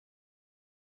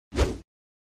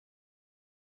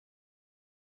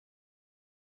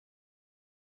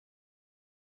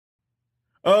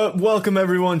Welcome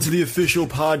everyone to the official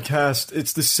podcast.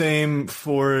 It's the same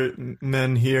for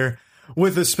men here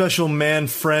with a special man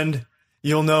friend.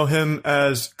 You'll know him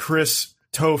as Chris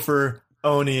Topher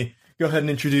Oni. Go ahead and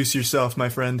introduce yourself, my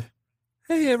friend.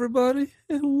 Hey everybody,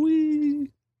 and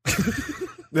we.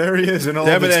 There he is in all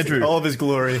of his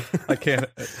glory. I can't.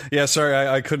 Yeah, sorry,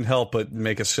 I couldn't help but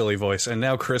make a silly voice. And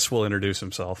now Chris will introduce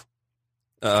himself.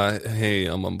 Hey,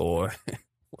 I'm a boy.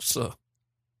 What's up?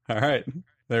 All right,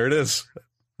 there it is.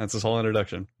 That's his whole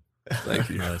introduction. Thank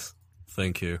you. Nice.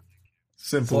 Thank you.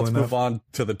 Simple So let's enough. move on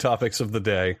to the topics of the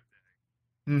day.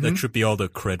 Mhm. That should be all the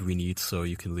cred we need, so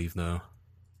you can leave now.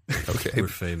 Okay. We're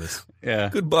famous. Yeah.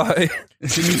 Goodbye. Can you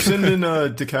send in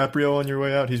DiCaprio on your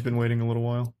way out? He's been waiting a little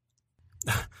while.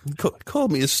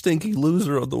 Called me a stinky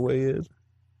loser on the way in.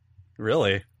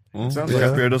 Really? Sounds like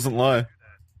DiCaprio doesn't lie.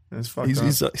 that's fucked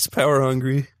up. He's power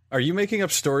hungry. Are you making up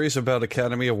stories about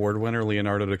Academy Award winner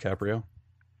Leonardo DiCaprio?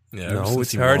 Yeah, ever No, since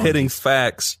it's he hard won. hitting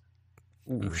facts.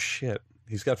 Ooh, shit.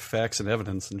 He's got facts and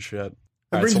evidence and shit.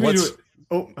 That All right, brings so me let's. to...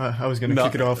 I was going to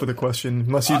kick it off with a question,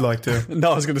 unless you'd like to.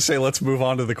 No, I was going to say let's move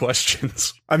on to the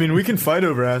questions. I mean, we can fight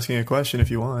over asking a question if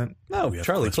you want. No, We have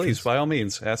Charlie, questions. please, by all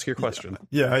means, ask your question.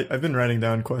 Yeah, I've been writing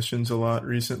down questions a lot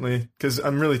recently because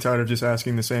I'm really tired of just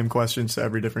asking the same questions to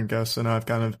every different guest, and I've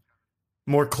kind of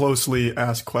more closely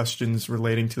asked questions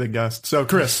relating to the guest. So,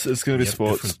 Chris, It's going to We be have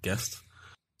sports. different guests.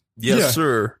 Yes, Yeah.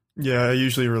 sir. yeah, I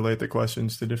usually relate the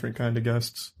questions to different kind of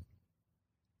guests.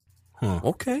 Huh.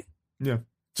 Okay.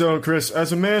 So, Chris,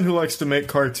 as a man who likes to make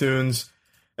cartoons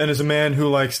and as a man who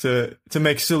likes to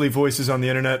make silly voices on the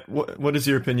internet, what is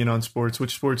your opinion on sports?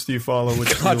 Which sports do you follow? Which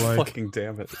do God you like? fucking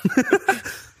damn it.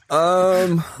 Oh,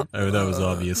 that was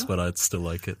obvious, but I'd still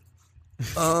like it.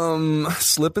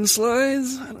 Slip and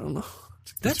slides? I don't know.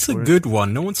 That's a sport. good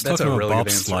one. No one's That's talking a about really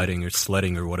good answer. bobsliding or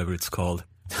sledding or whatever it's called.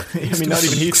 I mean, not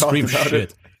even he talked Extreme about shit.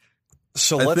 it.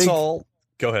 So I let's think- all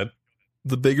go ahead.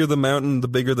 The bigger the mountain, the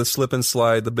bigger the slip and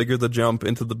slide, the bigger the jump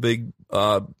into the big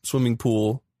swimming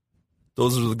pool.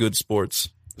 Those are the good sports.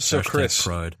 So, Hashtag Chris,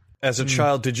 pride. as a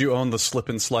child, did you own the slip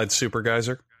and slide super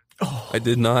geyser? I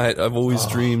did not. I've always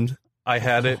dreamed. I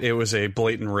had it. It was a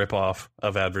blatant ripoff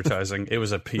of advertising. It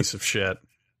was a piece of shit.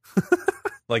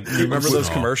 Like, you remember those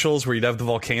Aw. commercials where you'd have the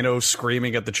volcano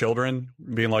screaming at the children,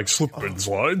 being like, slip and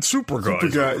slide super Super geyser.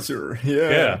 geyser. Yeah.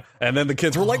 Yeah. And then the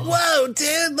kids were like, whoa,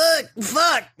 dude, look,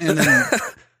 fuck.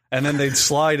 And then they'd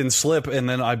slide and slip, and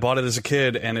then I bought it as a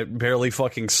kid, and it barely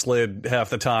fucking slid half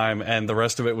the time, and the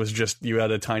rest of it was just you had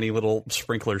a tiny little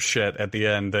sprinkler shit at the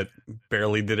end that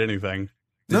barely did anything.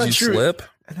 Did Not you true. slip?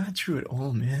 Not true at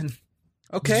all, man.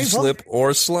 Okay, Did you slip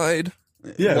or slide?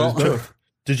 Yeah, Well- it was both.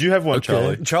 Did you have one, Okay.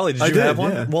 Charlie? Charlie, did I you did, have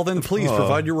one? yeah. Well, then please Oh.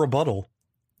 provide your rebuttal.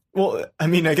 Well, I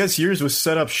mean, I guess yours was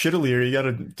set up shittily, or you got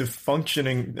a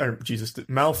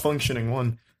malfunctioning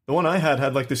one. The one I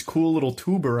had like this cool little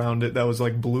tube around it that was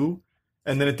like blue,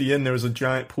 and then at the end there was a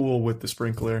giant pool with the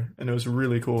sprinkler, and it was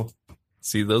really cool.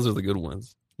 See, those are the good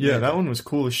ones. Yeah, that one was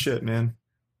cool as shit, man.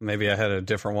 Maybe I had a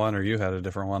different one, or you had a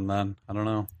different one then. I don't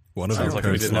know. One of Sounds your like we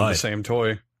parents didn't have the lied. same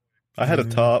toy. I had a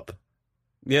top.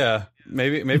 Yeah,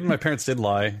 maybe my parents did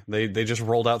lie. They just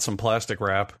rolled out some plastic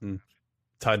wrap and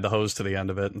tied the hose to the end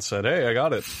of it and said, "Hey, I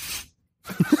got it.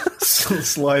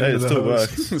 Slide Hey, into it the still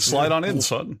hose. works. Slide on in,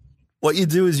 son." What you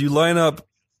do is you line up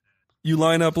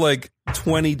like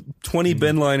 20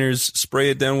 bin liners, spray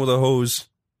it down with a hose,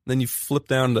 then you flip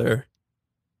down there.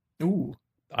 Ooh,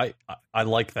 I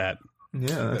like that. yeah,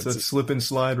 that's a That's- slip and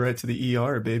slide right to the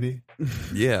ER, baby.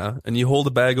 Yeah, and you hold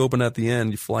the bag open at the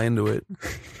end, you fly into it.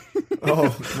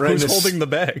 Oh, right. Who's in the- holding the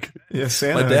bag? Yeah,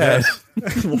 Santa. My dad.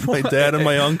 has- My dad and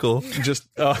my uncle. Just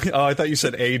oh, I thought you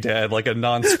said a dad, like a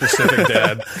non-specific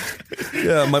dad.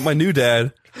 Yeah, my new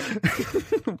dad.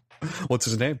 What's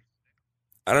his name?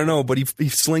 I don't know, but he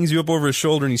slings you up over his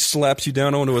shoulder and he slaps you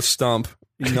down onto a stump.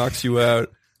 He knocks you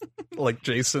out. Like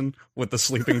Jason with the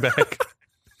sleeping bag.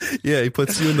 Yeah, he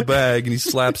puts you in the bag and he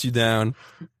slaps you down.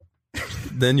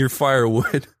 Then you're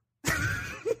firewood.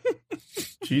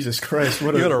 Jesus Christ,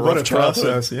 what You had a a what a rough childhood.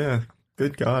 process. Yeah,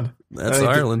 good God. That's I think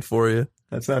Ireland for you.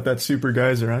 That's not that super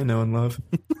geyser I know and love.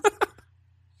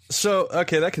 So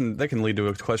okay, that can lead to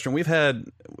a question. We had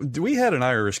an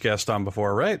Irish guest on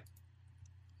before, right?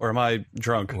 Or am I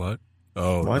drunk? What?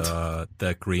 Oh, What?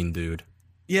 that green dude.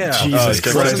 Yeah, Jesus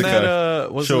Christ. wasn't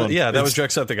that Sean, yeah, that was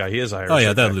Jacksepticeye. He is Irish. Oh,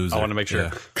 yeah, that Okay. loser. I want to make sure.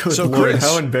 Yeah. Good So, Lord, Chris-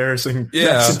 how embarrassing.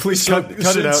 Yeah. Please So- cut it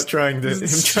since- out trying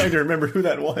to remember who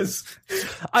that was.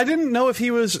 I didn't know if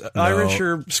he was Irish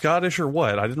or Scottish or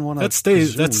what. I didn't want to.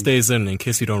 That stays in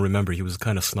case you don't remember. He was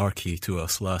kind of snarky to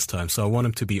us last time, so I want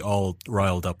him to be all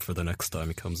riled up for the next time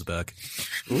he comes back.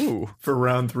 Ooh. For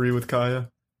round 3 with Kaya.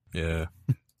 Yeah.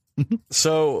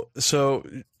 So,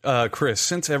 Chris,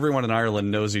 since everyone in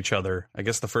Ireland knows each other, I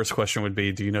guess the first question would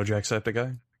be, do you know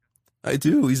Jacksepticeye? I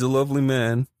do. He's a lovely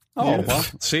man. Oh, Yeah. well,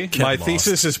 see, Get my lost.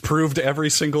 thesis is proved every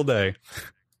single day.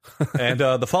 And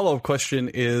the follow-up question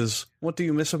is, what do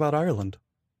you miss about Ireland?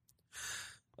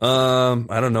 I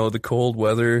don't know, the cold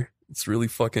weather. It's really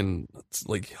it's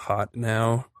like hot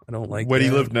now. I don't like Where do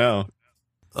you that. live now?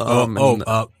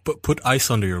 Put ice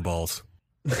under your balls.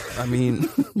 I mean,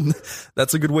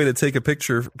 that's a good way to take a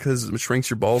picture because it shrinks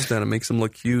your balls down and makes them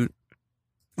look cute.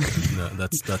 No,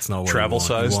 that's not what Travel you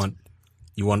want. sized?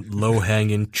 You want low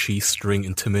hanging, cheese string,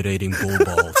 intimidating bull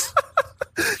balls.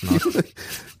 Not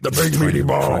The big meaty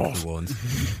attractive ones.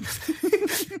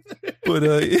 But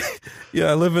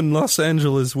yeah, I live in Los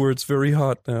Angeles where it's very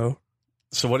hot now.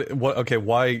 So what? Okay,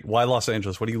 why Los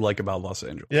Angeles? What do you like about Los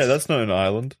Angeles? Yeah, that's not an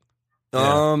island.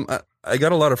 I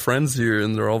got a lot of friends here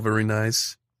and they're all very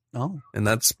nice. Oh, And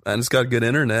it's got good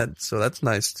internet, so that's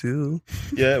nice too.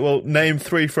 Yeah, well, name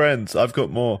 3 friends. I've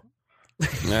got more.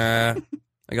 Nah,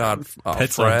 I got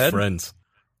Pets Fred, aren't friends.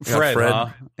 got Fred, Fred, huh?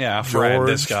 Yeah, Fred, George.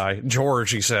 this guy.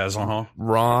 George, he says,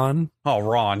 Ron, Oh,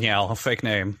 Ron, yeah, a fake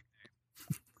name.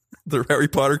 the Harry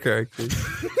Potter character.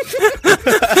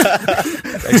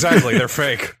 Exactly, they're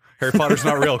fake. Harry Potter's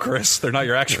not real, Chris. They're not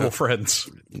your actual friends.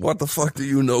 What the fuck do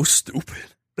you know, stupid?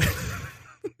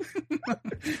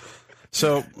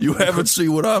 So, You haven't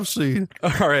seen what I've seen.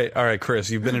 all right, Chris,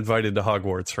 you've been invited to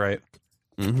Hogwarts, right?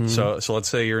 Mm-hmm. So let's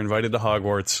say you're invited to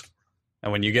Hogwarts,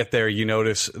 and when you get there, you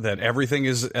notice that everything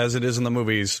is as it is in the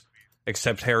movies,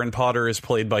 except Harry Potter is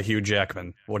played by Hugh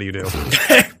Jackman. What do you do?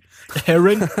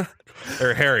 Heron?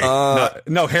 Or Harry?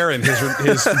 No, Heron,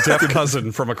 his deaf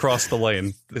cousin from across the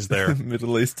lane, is there.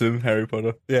 Middle Eastern Harry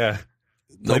Potter. Yeah,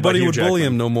 Nobody Hugh would bully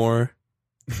Jackman. him no more.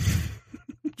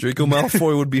 Draco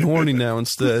Malfoy would be horny now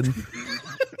instead.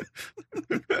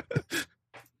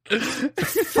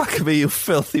 Fuck me, you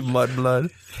filthy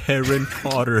mudblood. Heron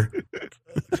Potter.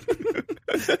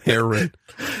 Heron.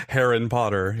 Heron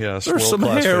Potter. Yes, There's some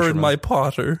world-class hair in fisherman. my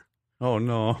Potter. Oh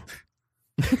no,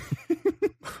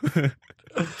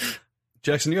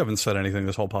 Jackson, you haven't said anything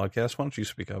this whole podcast. Why don't you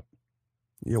speak up?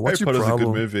 Yeah, what's Harry your Potter's problem?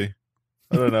 a good movie.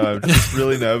 I don't know. I'm just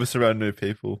really nervous around new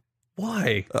people.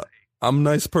 Why? I'm a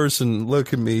nice person.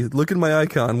 Look at me. Look at my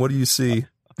icon. What do you see?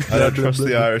 I don't trust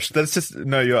the Irish. That's just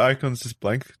your icon's just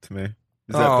blank to me. Is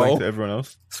that Oh. blank to everyone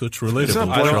else? So it's relatable. It's not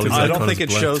I blank. don't, Charlie's I don't icon think is it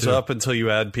blank, shows too. up until you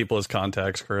add people as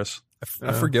contacts, Chris.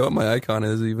 I forget what my icon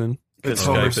is even. It's Skype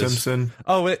Homer is- Simpson.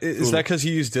 Oh, is that because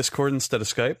you use Discord instead of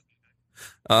Skype?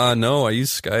 No, I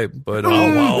use Skype, but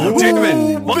wow. Ooh,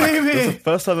 Damon, what? That's the baby!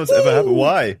 first time that's ever happened.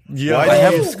 Why? Yeah. Why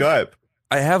do you use Skype?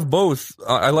 I have both.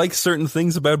 I like certain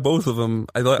things about both of them.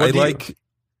 I do you- like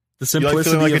the You like simplicity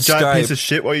feeling like a of giant piece Skype. of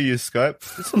shit while you use Skype?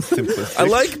 That's not simplistic. I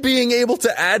like being able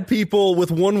to add people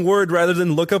with one word rather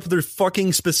than look up their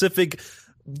fucking specific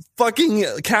fucking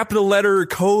capital letter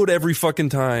code every fucking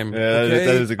time. Yeah, okay?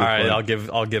 that is a good All right, point.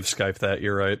 I'll give Skype that.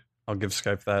 You're right. I'll give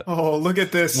Skype that. Oh, look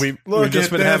at this. We've Look just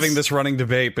at been this. having this running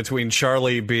debate between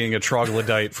Charlie being a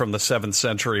troglodyte from the 7th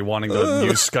century wanting to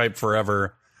use Skype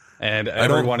forever and don't-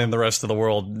 everyone in the rest of the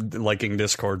world liking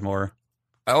Discord more.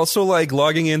 I also like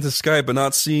logging into Skype but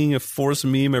not seeing a forced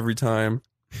meme every time.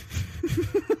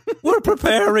 We're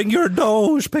preparing your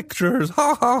nose pictures.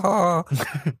 Ha ha ha.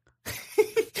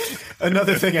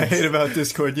 Another thing I hate about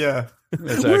Discord, yeah.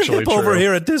 It's We're actually hip true. over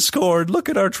here at Discord. Look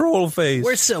at our troll face.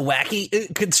 We're so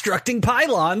wacky, constructing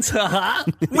pylons. Haha.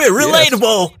 We're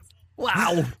relatable.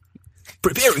 Wow.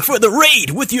 Preparing for the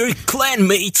raid with your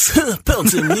clanmates.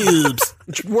 Pelts and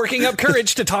noobs. Working up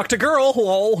courage to talk to girl.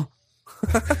 Lol.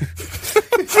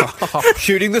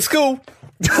 Shooting the school.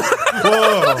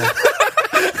 Whoa.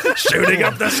 Shooting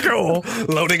up the school,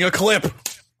 loading a clip.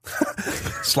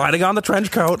 Sliding on the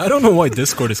trench coat. I don't know why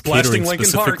Discord is Blasting catering Linkin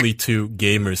specifically to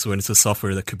gamers when it's a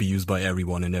software that could be used by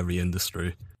everyone in every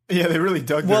industry. Yeah, they really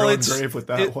dug their own grave with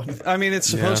that one. I mean, it's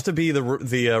supposed to be the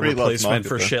Pretty large replacement market,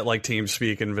 for though. shit like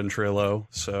TeamSpeak and Ventrilo.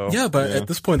 So Yeah, but at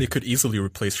this point, they could easily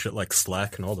replace shit like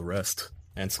Slack and all the rest,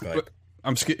 and Skype.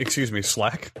 excuse me,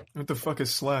 Slack. What the fuck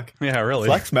is Slack? Yeah, really.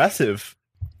 Slack's massive.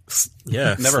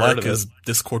 Yeah, Never Slack heard of is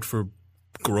Discord for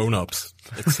grown-ups.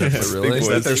 Except Really? Is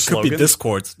that their it could be slogan?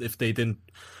 Discord if they didn't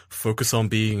focus on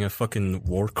being a fucking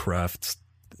Warcraft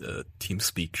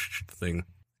TeamSpeak thing.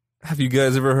 Have you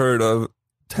guys ever heard of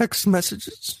text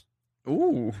messages?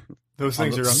 Ooh, Those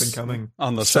things are up and coming.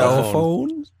 on the Cell cell phone.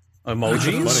 phones?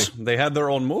 Emojis. They had their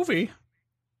own movie.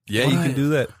 Yeah, you can What? do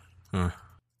that.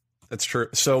 That's true.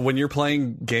 So when you're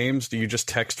playing games, do you just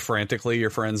text frantically your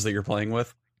friends that you're playing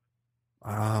with?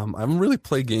 I haven't really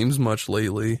played games much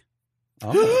lately.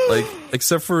 Oh. Like,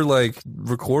 except for like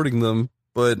recording them,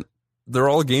 but they're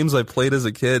all games I played as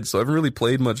a kid, so I haven't really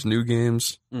played much new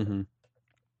games.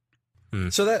 Mm-hmm.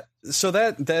 So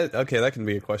that okay, that can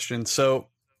be a question. So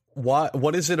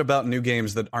what is it about new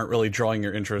games that aren't really drawing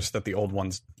your interest that the old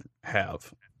ones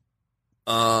have?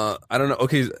 I don't know.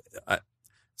 Okay,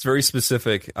 it's very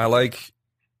specific. I like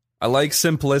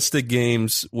simplistic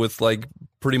games with like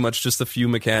pretty much just a few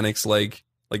mechanics, like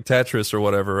Tetris or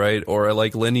whatever, right? Or I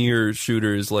like linear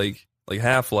shooters like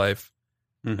Half-Life.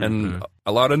 Mm-hmm. And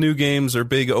a lot of new games are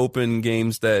big open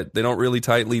games that they don't really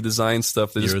tightly design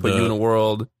stuff. They just put you in a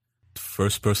world.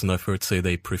 First person I've heard say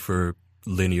they prefer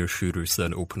linear shooters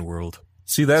than open world.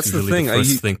 See, that's the thing. The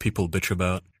first thing people bitch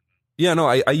about. Yeah, no,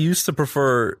 I used to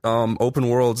prefer open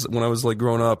worlds when I was like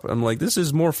growing up. I'm like, this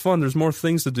is more fun. There's more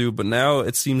things to do. But now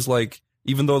it seems like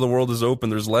even though the world is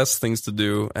open, there's less things to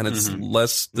do, and it's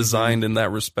less designed in that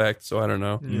respect. So I don't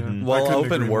know. Yeah. Well,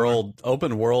 open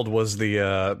world was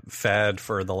the fad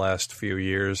for the last few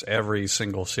years. Every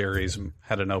single series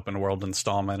had an open world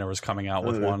installment or was coming out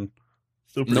with one.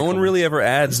 No one really ever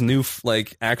adds new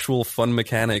like actual fun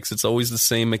mechanics. It's always the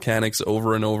same mechanics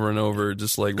over and over and over.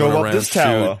 Just like Go run up around, this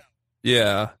tower. shoot.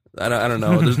 Yeah, I don't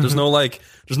know.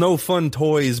 There's no fun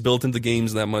toys built into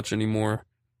games that much anymore.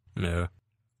 Yeah.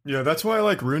 Yeah, that's why I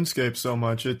like RuneScape so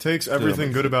much. It takes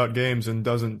everything good about games and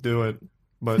doesn't do it,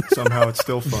 but somehow it's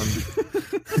still fun.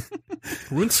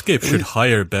 RuneScape should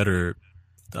hire better,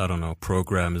 I don't know,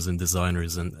 programmers and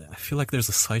designers, and I feel like there's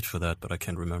a site for that, but I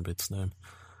can't remember its name.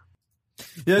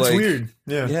 Yeah, it's Like- weird.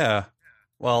 Yeah. Yeah.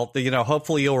 Well,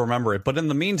 hopefully you'll remember it. But in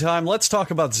the meantime, let's talk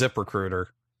about ZipRecruiter.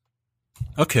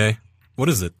 Okay, what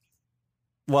is it?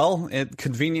 Well, it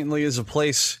conveniently is a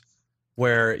place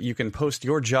where you can post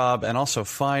your job and also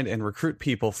find and recruit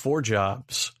people for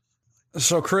jobs.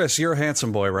 So, Chris, you're a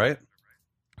handsome boy, right?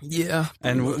 Yeah,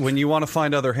 And when you want to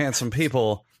find other handsome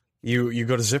people, you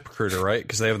go to ZipRecruiter, right?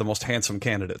 Because they have the most handsome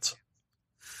candidates.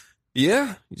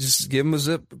 yeah. You just give them a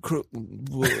zip.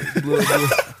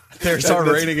 There's our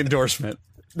rating endorsement.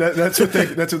 That's what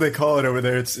they call it over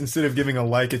there. It's instead of giving a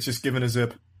like, it's just giving a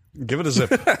zip. Give it a zip.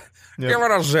 Give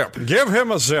it a zip. Give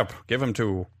him a zip. Give him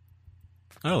two.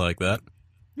 I like that.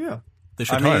 Yeah. They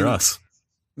should I mean- hire us.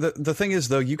 The thing is,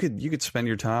 though, you could spend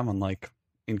your time on like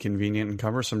inconvenient and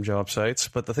cumbersome job sites,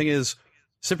 but the thing is,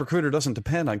 ZipRecruiter doesn't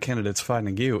depend on candidates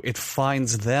finding you; it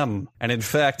finds them. And in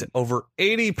fact, over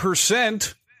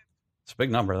 80%—it's a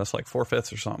big number. That's like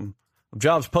 4/5 or something of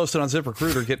jobs posted on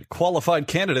ZipRecruiter get qualified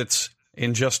candidates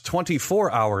in just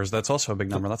 24 hours. That's also a big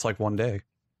number. That's like one day.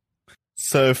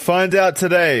 So find out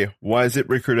today why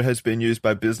ZipRecruiter has been used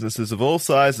by businesses of all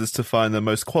sizes to find the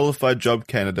most qualified job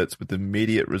candidates with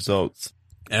immediate results.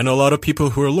 And a lot of people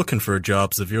who are looking for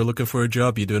jobs. If you're looking for a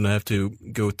job, you don't have to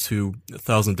go to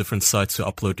 1,000 different sites to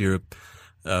upload your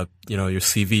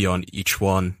CV on each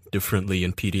one differently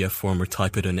in PDF form, or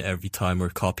type it in every time, or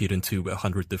copy it into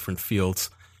 100 different fields.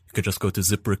 You could just go to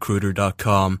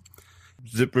ZipRecruiter.com.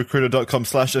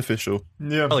 ZipRecruiter.com/official.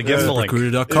 Yeah. Well, give them a link.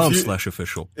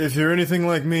 ZipRecruiter.com/official. If you're anything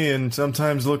like me and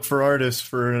sometimes look for artists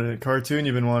for a cartoon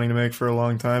you've been wanting to make for a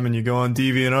long time, and you go on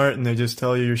DeviantArt and they just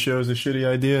tell you your show's a shitty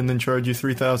idea and then charge you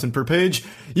 $3,000 per page,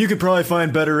 you could probably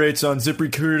find better rates on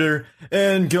ZipRecruiter.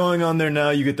 And going on there now,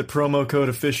 you get the promo code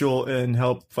official and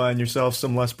help find yourself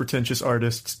some less pretentious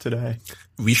artists today.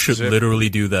 We should literally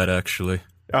do that, actually.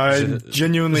 I'm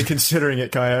genuinely considering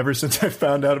it, Kai, ever since I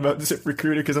found out about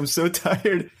ZipRecruiter, because I'm so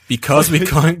tired. Because we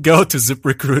can't go to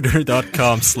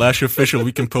ZipRecruiter.com/official,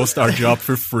 we can post our job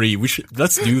for free.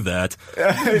 Let's do that.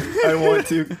 I want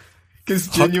to, because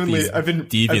genuinely, I've been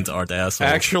DeviantArt assholes.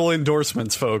 Actual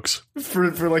endorsements, folks.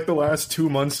 for like the last 2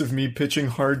 months of me pitching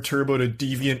Hard Turbo to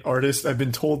deviant artists. I've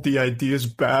been told the idea's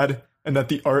bad and that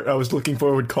the art I was looking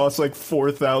for would cost like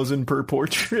 $4,000 per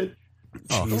portrait.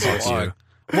 Oh, fuck you.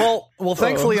 Well,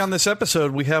 thankfully on this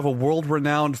episode we have a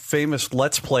world-renowned, famous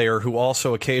Let's Player who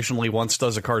also occasionally once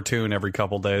does a cartoon every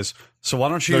couple days. So why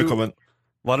don't you? No comment.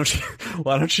 Why don't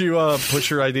you push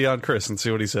your idea on Chris and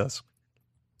see what he says?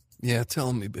 Yeah,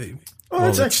 tell me, baby. Oh, Well,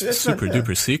 it's it's actually it's super not, yeah.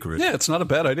 duper secret. Yeah, it's not a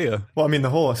bad idea. Well, I mean,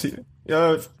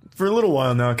 for a little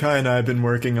while now, Kai and I have been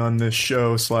working on this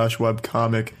show / web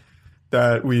comic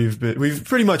that we've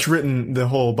pretty much written the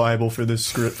whole Bible for this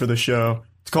script for the show.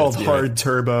 It's called Hard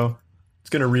Turbo. It's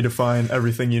going to redefine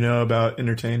everything you know about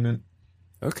entertainment.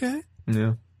 Okay.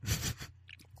 Yeah.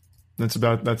 That's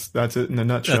it in a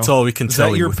nutshell. That's all we can tell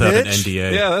that you your without an pitch?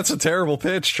 NDA. Yeah, that's a terrible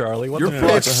pitch, Charlie. What Your the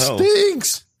pitch the hell?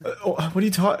 stinks. What are you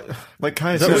talking? Like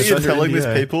Kai Is that said, what it's you're under telling these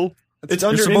NDA. people? It's You're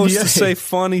under supposed NDA. to say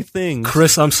funny things.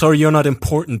 Chris, I'm sorry you're not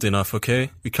important enough,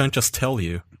 okay? We can't just tell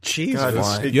you. Jesus.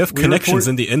 God, You have we connections report-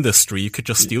 in the industry. You could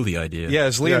just steal the idea. Yeah,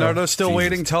 is Leonardo still Jesus.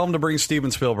 waiting? Tell him to bring Steven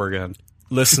Spielberg in.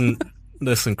 Listen,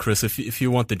 Listen, Chris, if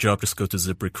you want the job, just go to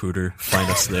ZipRecruiter, find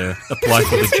us there, apply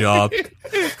for the job.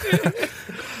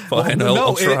 Fine,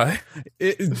 I'll try.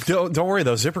 Don't worry,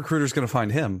 though. ZipRecruiter's going to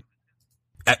find him.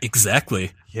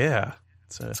 Exactly. Yeah.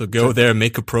 So go there,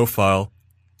 make a profile,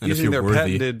 and using if you're their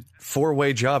worthy, patented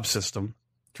 4-way job system.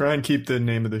 Try and keep the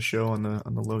name of the show on the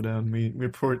lowdown. We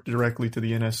report directly to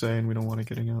the NSA, and we don't want it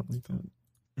getting out like that.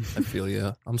 I feel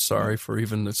you. I'm sorry for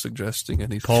even suggesting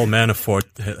anything. Paul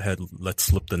Manafort had let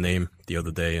slip the name the other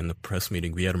day in the press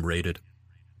meeting. We had him raided.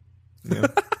 Yeah.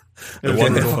 It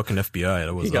wasn't the fucking FBI.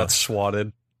 That was He got us.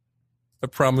 swatted. I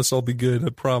promise I'll be good. I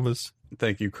promise.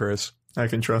 Thank you, Chris. I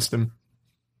can trust him.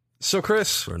 So,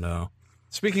 Chris, For now.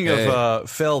 speaking Hey. of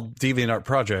failed DeviantArt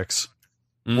projects,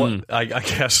 what I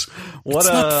guess what It's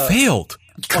not failed.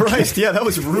 Christ, yeah, that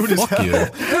was rude as Fuck hell.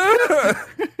 you.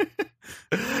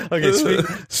 Okay,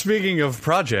 speaking of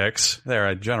projects, there,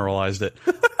 I generalized it.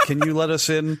 Can you let us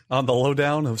in on the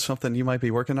lowdown of something you might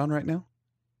be working on right now?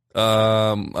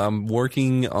 I'm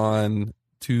working on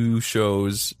 2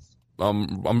 shows.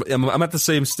 I'm at the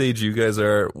same stage you guys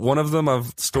are. One of them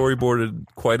I've storyboarded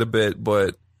quite a bit,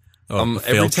 but Oh, a every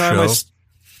failed time show?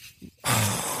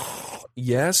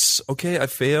 yes, okay, I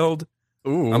failed.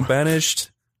 Ooh, I'm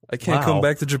banished. I can't Wow. come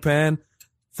back to Japan.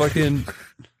 Fucking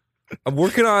I'm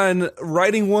working on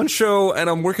writing one show and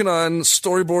I'm working on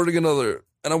storyboarding another.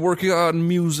 And I'm working on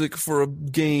music for a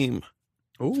game.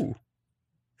 ooh.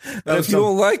 And if you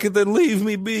don't like it, then leave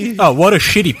me be. Oh, what a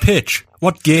shitty pitch.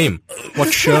 What game?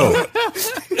 What show?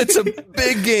 It's a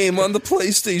big game on the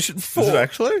PlayStation 4. Is it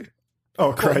actually?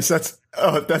 Oh, Christ, that's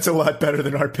a lot better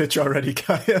than our pitch already,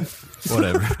 Kaya.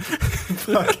 Whatever.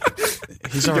 Fuck.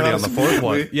 He's already got on the us 4th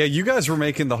one. immediately. Yeah, you guys were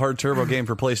making the hard turbo game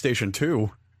for PlayStation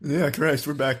 2. Yeah, Christ,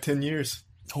 we're back 10 years.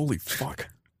 Holy fuck.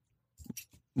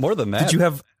 More than that.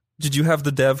 Did you have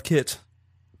the dev kit?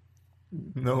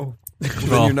 No. Then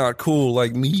Well- you're not cool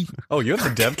like me. Oh, you have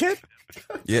the dev kit?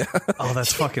 Yeah. Oh,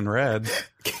 that's fucking rad.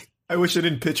 I wish I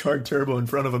didn't pitch hard turbo in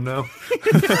front of him now.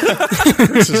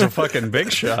 This is a fucking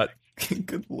big shot.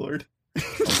 Good lord.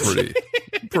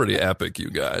 Pretty epic,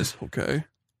 you guys. Okay.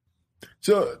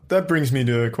 So that brings me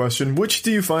to a question. Which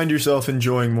do you find yourself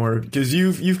enjoying more? Because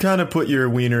you've kind of put your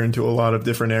wiener into a lot of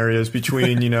different areas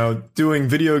between, doing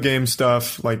video game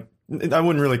stuff, like I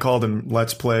wouldn't really call them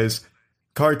Let's Plays,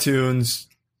 cartoons,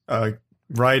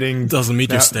 writing. Doesn't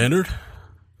meet your standard?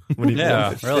 What do you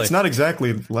Yeah, it's, really. it's not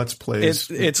exactly Let's Plays.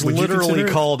 It's Would you literally consider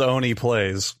it? called Oni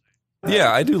Plays.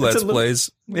 Yeah, I do Let's little- Plays.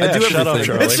 Yeah, I do shut up, everything.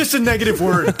 Charlie. It's just a negative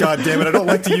word, God damn it! I don't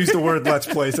like to use the word Let's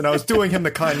Plays, and I was doing him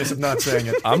the kindness of not saying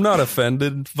it. I'm not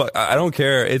offended. I don't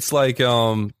care. It's like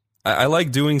I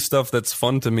like doing stuff that's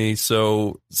fun to me.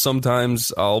 So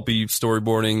sometimes I'll be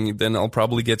storyboarding, then I'll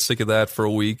probably get sick of that for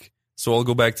a week. So I'll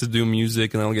go back to do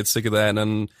music, and I'll get sick of that. And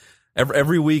then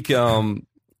every week,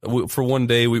 for one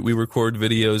day, we record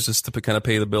videos just to kind of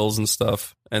pay the bills and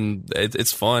stuff. And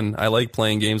it's fun. I like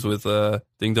playing games with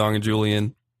Ding Dong and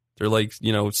Julian. They're like,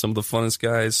 some of the funnest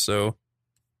guys. So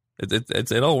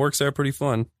it all works out pretty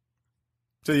fun.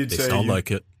 So you'd They say sound you like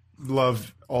it.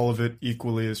 love all of it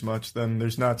equally as much. Then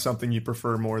there's not something you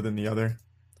prefer more than the other.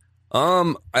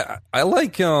 I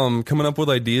like coming up with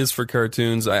ideas for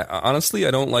cartoons. Honestly,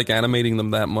 I don't like animating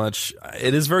them that much.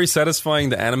 It is very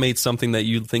satisfying to animate something that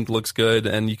you think looks good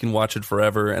and you can watch it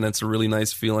forever, and it's a really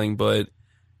nice feeling. But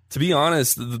to be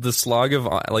honest, the slog of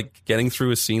like getting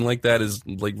through a scene like that is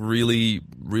like really,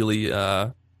 really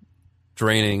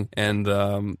draining.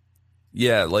 And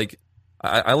yeah, like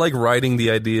I like writing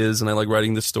the ideas and I like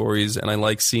writing the stories and I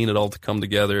like seeing it all to come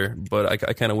together. But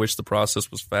I kind of wish the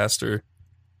process was faster.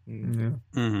 Yeah.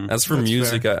 Mm-hmm. As for That's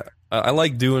music, I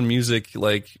like doing music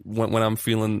like when I'm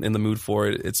feeling in the mood for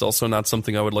it. It's also not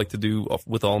something I would like to do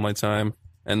with all my time.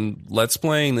 And Let's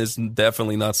Playing is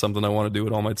definitely not something I want to do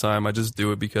with all my time. I just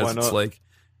do it because Why it's not? like,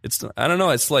 I don't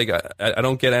know, it's like I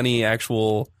don't get any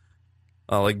actual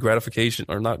like gratification,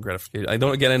 or not gratification. I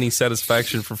don't get any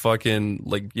satisfaction for fucking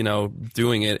like,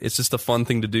 doing it. It's just a fun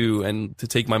thing to do and to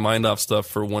take my mind off stuff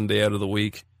for one day out of the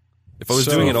week. If I was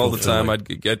So doing it all the fulfilling.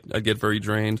 time, I'd get very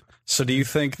drained. So do you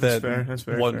think that That's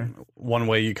very fair. one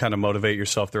way you kind of motivate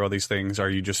yourself through all these things are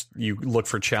you look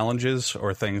for challenges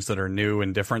or things that are new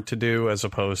and different to do as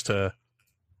opposed to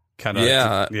kind of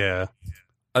Yeah.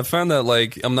 I've found that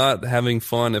like I'm not having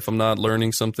fun if I'm not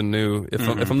learning something new. If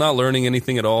I'm not learning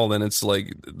anything at all, then it's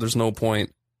like there's no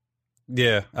point.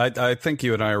 Yeah, I think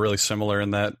you and I are really similar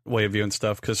in that way of viewing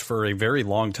stuff because for a very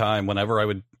long time, whenever I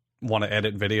would want to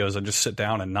edit videos, I'd just sit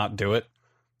down and not do it.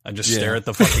 I'd just stare at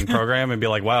the fucking program and be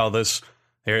like, wow, this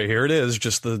here it is,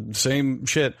 just the same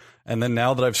shit. And then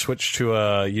now that I've switched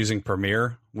to using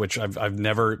Premiere, which I've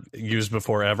never used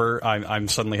before ever, I'm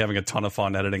suddenly having a ton of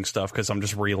fun editing stuff because I'm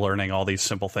just relearning all these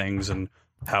simple things and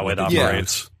how it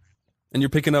operates. And you're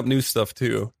picking up new stuff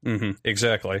too. Mm-hmm,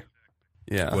 exactly.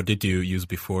 Yeah. What did you use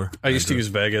before? I used to use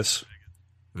Vegas,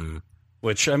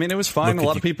 which, I mean, it was fine. A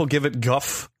lot of people give it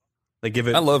guff. They give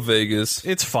it. I love Vegas.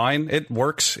 It's fine. It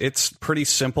works. It's pretty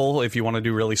simple if you want to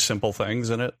do really simple things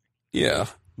in it. Yeah.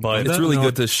 But it's really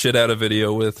good to shit out a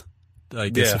video with. I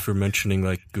guess if we're mentioning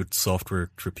like good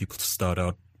software for people to start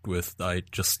out with, I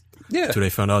just today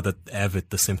found out that Avid,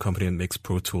 the same company that makes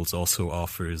Pro Tools, also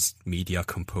offers Media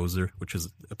Composer, which is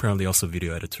apparently also a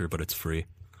video editor, but it's free.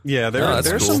 Yeah,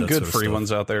 there's cool. some good free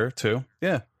ones out there too.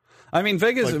 Yeah, I mean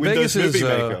Vegas. Like Vegas Windows is.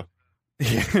 Movie Maker.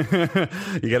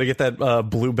 You got to get that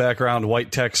blue background,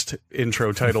 white text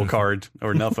intro title card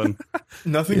or nothing.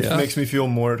 Nothing makes me feel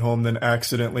more at home than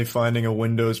accidentally finding a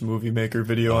Windows Movie Maker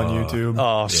video on YouTube.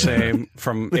 Oh, same.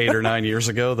 From 8 or 9 years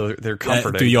ago. They're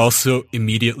comforting. Do you also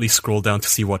immediately scroll down to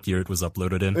see what year it was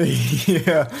uploaded in?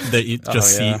 Yeah. That you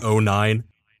just see 09.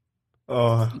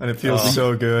 Oh, and it feels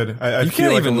so good. I You feel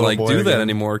can't like even a like little do boy that again.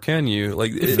 anymore, can you?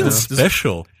 Like It feels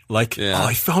special. Like,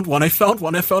 I found one. I found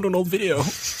an old video.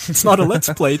 It's not a Let's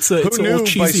Play. It's an old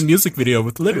cheesy music video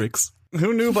with lyrics.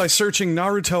 Who knew by searching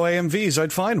Naruto AMVs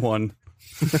I'd find one?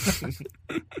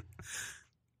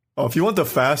 Oh, if you want the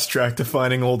fast track to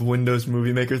finding old Windows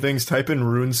Movie Maker things, type in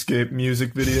RuneScape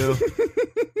music video.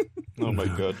 Oh my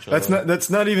god! That's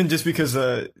not even just because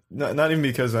not even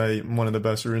because I'm one of the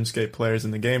best RuneScape players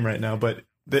in the game right now, but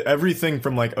everything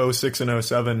from like 06 and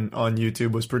 07 on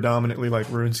YouTube was predominantly like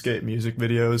RuneScape music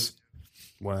videos.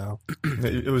 Wow.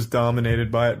 It was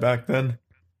dominated by it back then.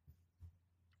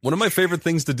 One of my favorite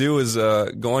things to do is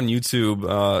go on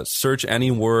YouTube, search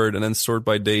any word, and then sort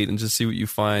by date, and just see what you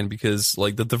find. Because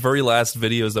like the very last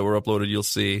videos that were uploaded, you'll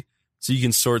see. So you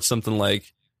can sort something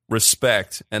like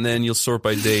respect, and then you'll sort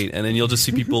by date, and then you'll just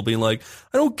see people being like,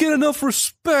 "I don't get enough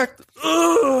respect,"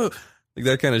 ugh! Like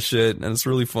that kind of shit, and it's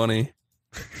really funny.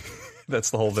 That's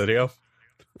the whole video.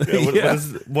 Yeah,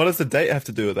 what does the date have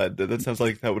to do with that? That sounds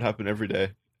like that would happen every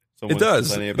day. It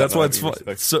does. That's why it's fun.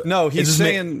 So, no, he's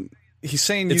saying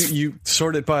you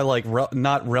sort it by like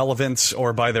not relevance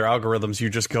or by their algorithms. You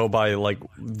just go by like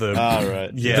the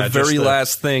the very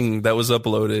last thing that was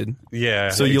uploaded.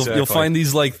 Yeah. So you'll find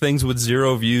these like things with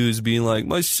 0 views being like,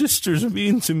 my sister's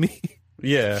mean to me.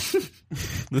 Yeah.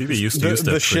 People used to use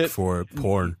that trick for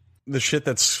porn. The shit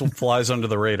that flies under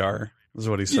the radar is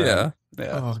what he's saying. Yeah.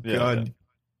 Oh god.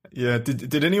 Yeah.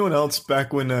 Did anyone else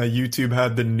back when YouTube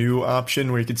had the new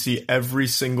option where you could see every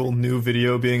single new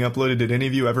video being uploaded? Did any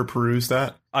of you ever peruse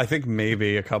that? I think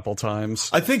maybe a couple times.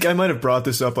 I think I might have brought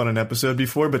this up on an episode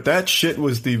before, but that shit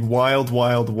was the wild,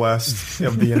 wild west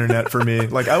of the internet for me.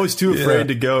 Like I was too afraid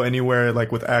to go anywhere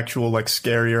like with actual like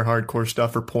scary or hardcore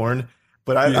stuff or porn,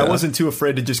 but I wasn't too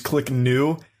afraid to just click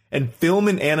new. And film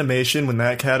and animation, when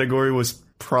that category was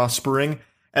prospering,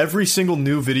 every single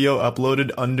new video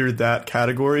uploaded under that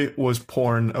category was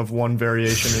porn of one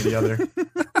variation or the other.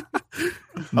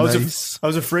 I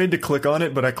was afraid to click on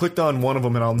it, but I clicked on one of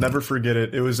them and I'll never forget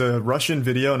it. It was a Russian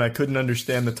video and I couldn't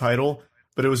understand the title,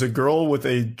 but it was a girl with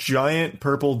a giant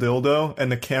purple dildo and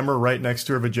the camera right next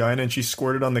to her vagina, and she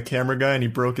squirted on the camera guy and he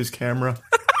broke his camera.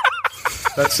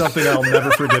 That's something I'll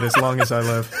never forget as long as I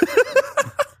live.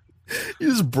 You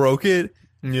just broke it.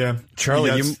 Yeah.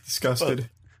 Charlie, you disgusted.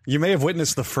 You may have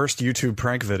witnessed the first YouTube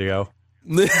prank video.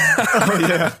 Oh,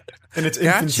 yeah. In its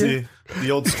infancy.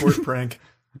 The old squirt prank.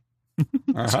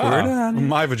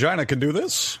 My vagina can do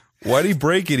this. Why'd he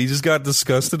break it? He just got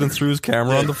disgusted and threw his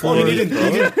camera on the floor. He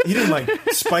didn't like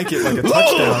spike it like a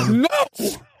touchdown.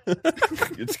 No!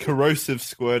 It's corrosive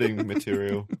squirting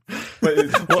material.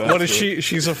 But what is she?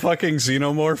 She's a fucking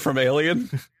xenomorph from Alien?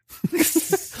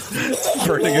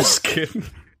 Burning his skin.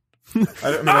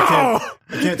 I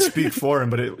can't speak for him,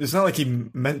 but it's not like he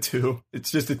meant to.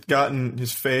 It's just it got in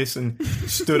his face and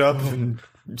stood up and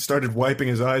started wiping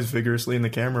his eyes vigorously, and the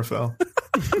camera fell.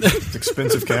 It's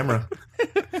expensive camera.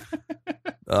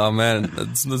 Oh man,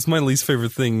 that's my least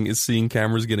favorite thing is seeing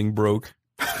cameras getting broke.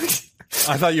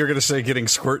 I thought you were going to say getting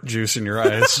squirt juice in your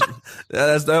eyes.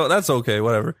 That's okay,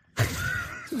 whatever.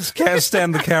 Just can't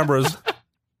stand the cameras.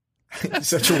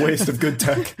 Such a waste of good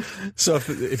tech. So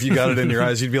if you got it in your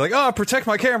eyes, you'd be like, "Oh, protect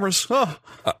my cameras." Oh.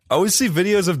 I always see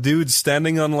videos of dudes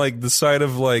standing on like the side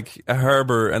of like a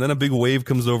harbor, and then a big wave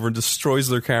comes over and destroys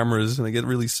their cameras, and they get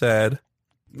really sad.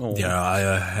 Oh. Yeah,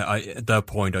 I at that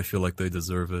point I feel like they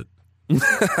deserve it.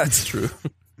 That's true.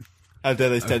 How dare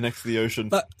they stand next to the ocean?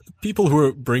 But people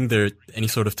who bring any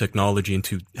sort of technology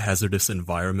into hazardous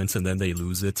environments and then they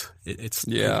lose it, it's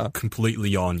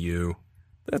completely on you.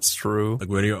 That's true. Like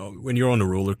when you're on a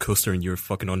roller coaster and you're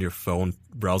fucking on your phone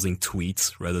browsing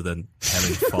tweets rather than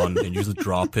having fun and you just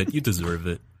drop it, you deserve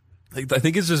it. I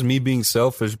think it's just me being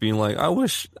selfish, being like, I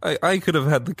wish I could have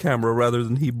had the camera rather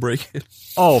than he break it.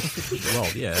 Oh,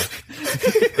 well, yeah.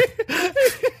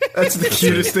 That's the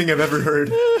cutest thing I've ever heard.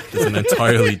 It's an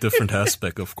entirely different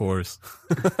aspect, of course.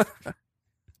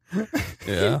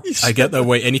 Yeah. I get that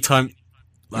way anytime.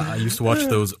 I used to watch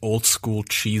those old school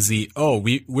cheesy,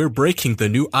 we're breaking the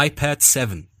new iPad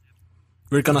 7.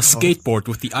 We're gonna skateboard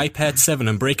with the iPad 7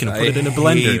 and break it and put it in a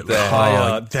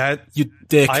blender. That you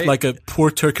dick, like a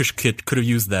poor Turkish kid could have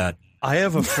used that. I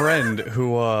have a friend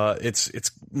who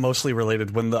it's mostly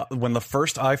related. When the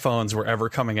first iPhones were ever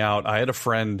coming out, I had a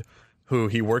friend who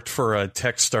he worked for a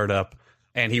tech startup,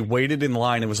 and he waited in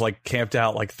line and was like camped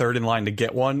out like third in line to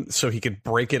get one so he could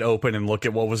break it open and look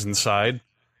at what was inside.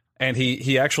 And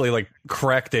he actually like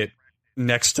cracked it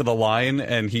next to the line,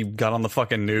 and he got on the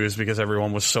fucking news because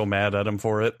everyone was so mad at him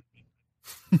for it.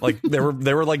 Like there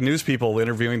were like news people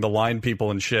interviewing the line people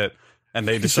and shit, and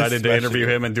they decided to interview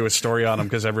him and do a story on him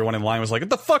because everyone in line was like, "What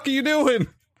the fuck are you doing?"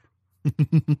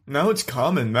 Now it's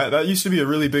common. That used to be a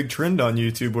really big trend on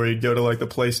YouTube, where you'd go to like the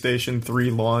PlayStation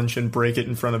 3 launch and break it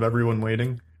in front of everyone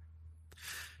waiting.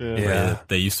 Yeah.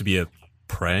 They used to be a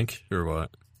prank or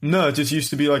what? No, it just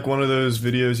used to be like one of those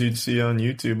videos you'd see on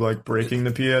YouTube, like breaking the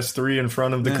PS3 in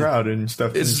front of the crowd and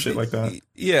stuff and shit like that.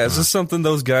 Yeah, it's just something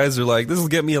those guys are like, this will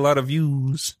get me a lot of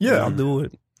views. Yeah. I'll do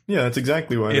it. Yeah, that's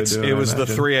exactly why they do it. It was the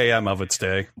 3 a.m. of its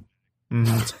day.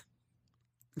 Mm-hmm.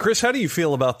 Chris, how do you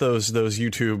feel about those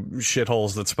YouTube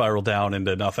shitholes that spiral down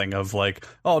into nothing of like,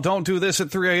 oh, don't do this at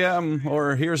 3 a.m.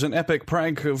 or here's an epic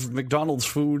prank of McDonald's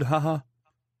food, haha.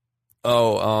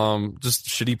 Oh, just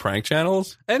shitty prank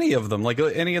channels? Any of them, like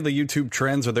any of the YouTube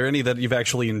trends, are there any that you've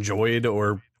actually enjoyed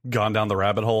or gone down the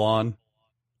rabbit hole on?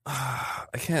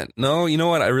 I can't. No, you know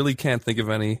what? I really can't think of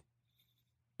any.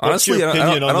 What's Honestly, your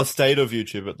opinion I on don't, the state of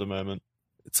YouTube at the moment?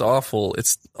 It's awful.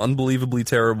 It's unbelievably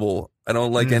terrible. I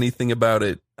don't like anything about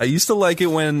it. I used to like it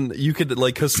when you could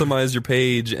like customize your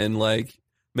page and like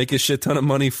make a shit ton of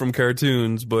money from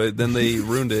cartoons, but then they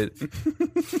ruined it.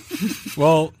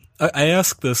 Well, I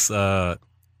asked this,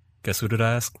 guess who did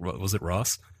I ask? Was it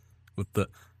Ross? With the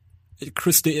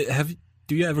Chris, do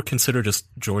you ever consider just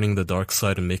joining the dark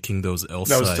side and making those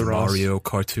Elsa and Mario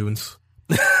cartoons?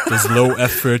 Those low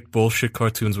effort bullshit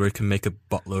cartoons where you can make a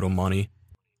buttload of money.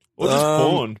 Or just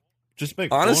porn. Just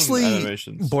make honestly, porn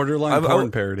animations. Borderline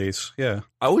porn parodies. Yeah.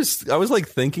 I was like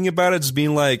thinking about it, just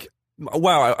being like,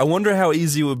 wow, I wonder how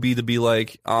easy it would be to be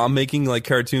like, I'm making like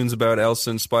cartoons about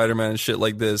Elsa and Spider-Man and shit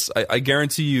like this. I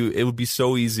guarantee you it would be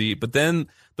so easy. But then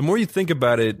the more you think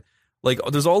about it, like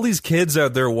there's all these kids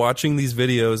out there watching these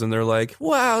videos and they're like,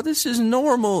 wow, this is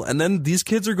normal. And then these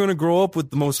kids are going to grow up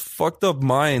with the most fucked up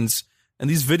minds. And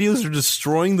these videos are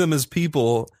destroying them as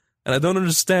people. And I don't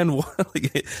understand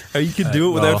how you could do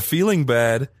it without feeling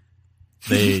bad.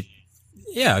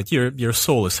 Yeah, your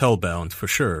soul is hellbound for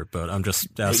sure, but I'm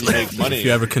just asking if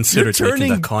you ever considered making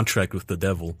that contract with the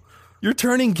devil. You're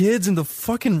turning kids into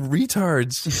fucking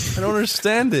retards. I don't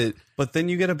understand it. But then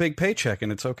you get a big paycheck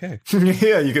and it's okay.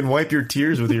 Yeah, you can wipe your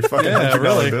tears with your fucking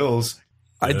 $100 bills.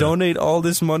 I donate all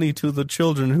this money to the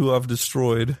children who I've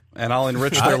destroyed. And I'll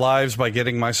enrich their lives by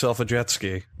getting myself a jet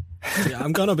ski. Yeah,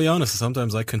 I'm gonna be honest,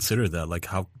 sometimes I consider that, like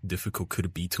how difficult could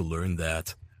it be to learn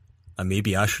that?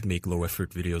 Maybe I should make low effort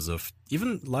videos of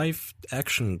even live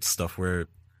action stuff where,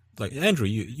 like, Andrew,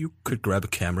 you could grab a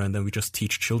camera and then we just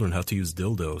teach children how to use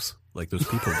dildos, like those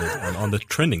people did on the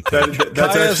trending page.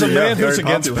 That's as a man who's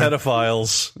against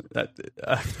pedophiles.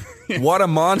 What a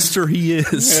monster he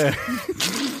is. Yeah.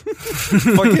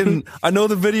 Fucking, I know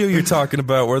the video you're talking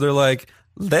about where they're like,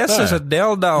 this is a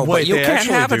dildo, but you can't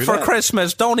have it for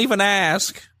Christmas. Don't even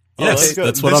ask. Yes,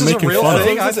 that's what I'm making fun of. As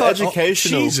long as it's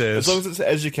educational. As long as it's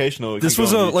educational. This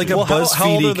was like a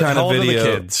BuzzFeedy kind of video.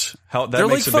 Kids? They're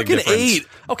like fucking 8.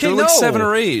 Okay, they're like 7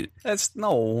 or 8.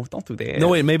 Don't do that. No,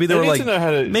 wait, maybe they were like,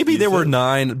 maybe they were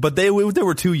 9, but they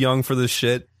were too young for this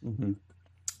shit. Mm-hmm.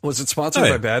 Was it sponsored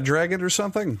by Bad Dragon or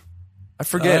something? I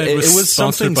forget. It was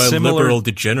sponsored by similar. Liberal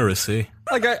degeneracy.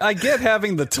 Like I get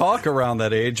having the talk around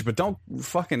that age, but don't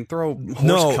fucking throw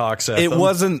horse cocks at them.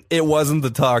 It wasn't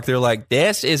the talk. They're like,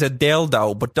 this is a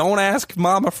dildo, but don't ask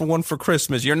mama for one for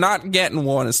Christmas. You're not getting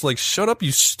one. It's like, shut up,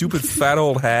 you stupid fat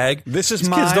old hag. This is These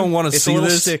mine. Kids don't want to see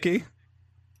this. Sticky.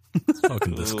 It's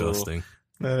fucking disgusting.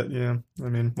 Yeah, I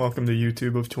mean, welcome to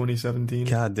YouTube of 2017.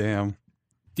 God damn.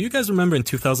 Do you guys remember in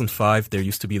 2005 there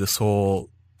used to be this whole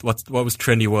what was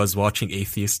trendy was watching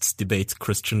atheists debate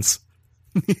Christians.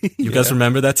 You guys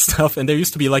remember that stuff? And there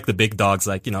used to be like the big dogs,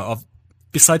 like,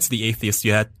 besides the atheists,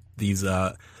 you had these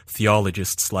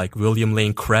theologists like William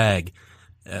Lane Craig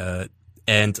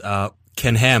and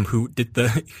Ken Ham, who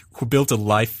built a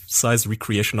life-size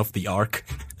recreation of the Ark.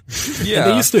 Yeah,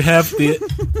 And they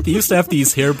used to have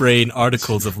these harebrained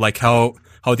articles of like how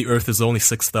the Earth is only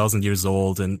 6,000 years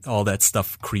old and all that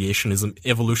stuff. Creationism,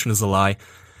 evolution is a lie.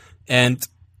 And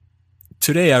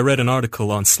today I read an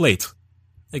article on Slate,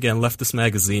 again, leftist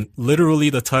magazine. Literally,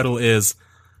 the title is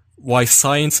 "Why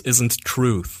Science Isn't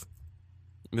Truth."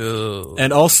 Ugh.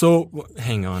 And also,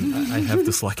 hang on, I have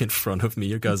this like in front of me.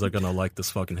 You guys are gonna like this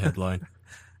fucking headline.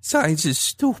 Science is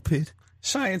stupid.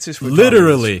 Science is for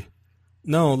Literally.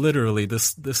 No, literally,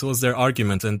 this was their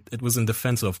argument, and it was in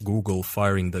defense of Google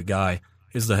firing the guy.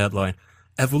 Here's the headline.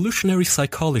 Evolutionary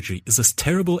psychology is as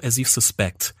terrible as you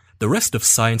suspect. The rest of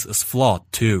science is flawed,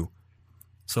 too.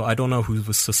 So I don't know who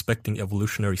was suspecting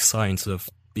evolutionary science of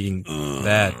being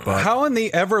bad, but... How in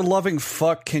the ever-loving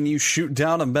fuck can you shoot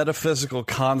down a metaphysical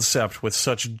concept with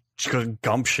such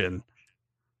gumption?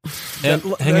 And,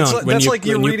 That's like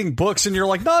you're reading books and you're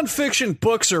like, nonfiction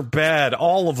books are bad,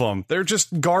 all of them. They're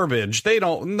just garbage. They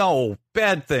don't know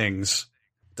bad things.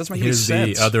 Doesn't make any Here's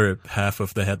sense. the other half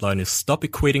of the headline is stop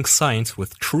equating science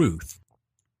with truth.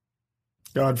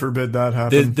 God forbid that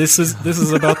happen. This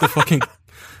is about the fucking...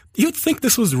 You'd think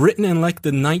this was written in like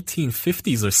the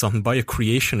 1950s or something by a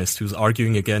creationist who's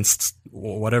arguing against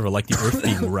whatever, like the Earth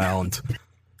being round.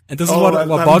 And this is what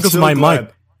boggles my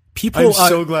mind. I'm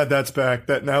so glad that's back.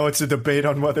 That now it's a debate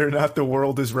on whether or not the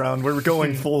world is round. We're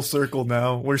going full circle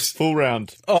now. We're Full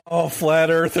round. Oh, flat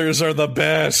earthers are the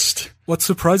best. What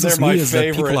surprises They're my me is that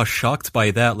people favorite. are shocked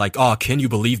by that. Like, can you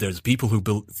believe there's people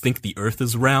who think the Earth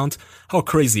is round? How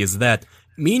crazy is that?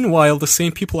 Meanwhile, the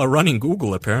same people are running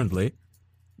Google, apparently.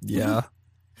 Yeah.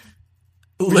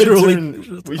 Literally.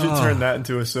 we should turn that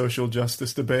into a social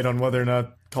justice debate on whether or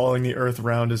not calling the Earth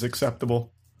round is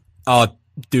acceptable. Oh,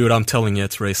 dude, I'm telling you,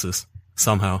 it's racist.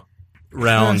 Somehow.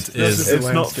 Round That's is... the It's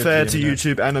not landscape fair of to the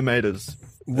YouTube animators.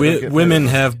 They don't get Women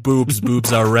paid. have boobs,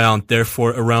 boobs are round,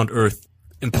 therefore a round Earth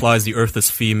implies the Earth is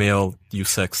female, you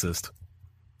sexist.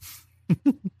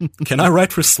 Can I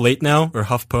write for Slate now, or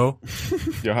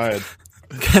HuffPo? You're hired.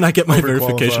 Can I get my Overqualified.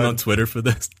 verification on Twitter for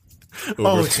this?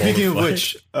 Oh, speaking of Overqualified.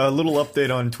 which, a little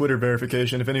update on Twitter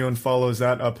verification. If anyone follows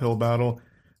that uphill battle,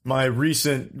 my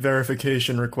recent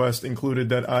verification request included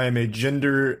that I am a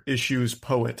gender issues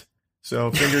poet.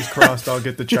 So fingers crossed I'll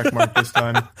get the check mark this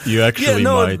time. You actually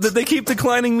might. They keep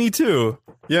declining me too.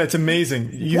 Yeah, it's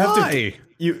amazing. You Why? have to.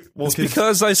 It's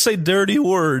because I say dirty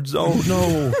words. Oh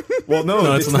no! Well, no,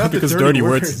 No, it's not the because dirty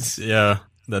words. Yeah,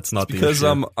 that's not the Because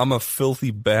issue. I'm a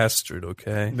filthy bastard.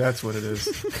 Okay. That's what it is.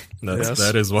 Yes.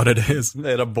 That is what it is.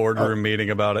 They had a boardroom meeting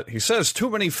about it. He says too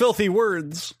many filthy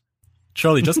words.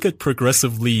 Charlie, just get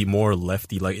progressively more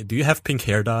lefty. Like, do you have pink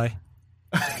hair dye?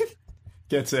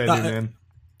 Can't say I do, man.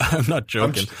 I'm not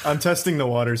joking. I'm testing the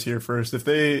waters here first. If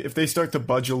they start to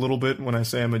budge a little bit when I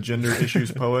say I'm a gender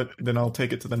issues poet, then I'll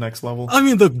take it to the next level. I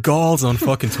mean, the galls on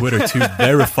fucking Twitter to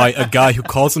verify a guy who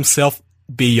calls himself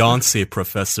Beyonce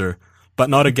Professor, but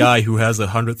not a guy who has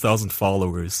 100,000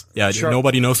 followers. Yeah,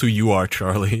 nobody knows who you are,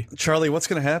 Charlie. Charlie, what's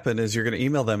going to happen is you're going to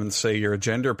email them and say you're a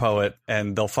gender poet,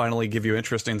 and they'll finally give you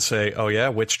interest and say, oh yeah,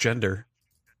 which gender?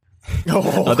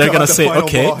 Oh, They're God, gonna the say, final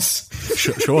okay, boss.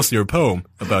 show us your poem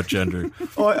about gender.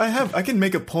 Oh, I can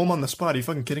make a poem on the spot. Are you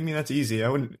fucking kidding me? That's easy. I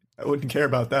wouldn't care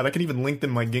about that. I can even link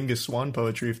them my Genghis Swan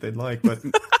poetry if they'd like. But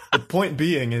the point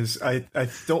being is, I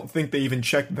don't think they even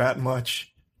check that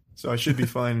much, so I should be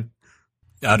fine.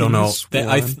 I don't know.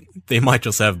 Swan. They might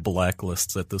just have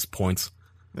blacklists at this point.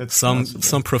 That's Some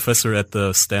possible. professor at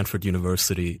the Stanford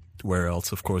University, where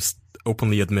else, of course,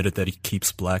 openly admitted that he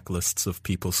keeps blacklists of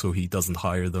people so he doesn't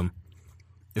hire them.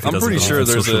 If he I'm doesn't pretty believe sure in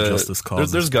social justice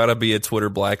causes. there's got to be a Twitter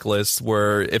blacklist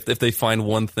where if they find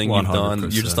one thing you've done,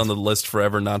 100%. you're just on the list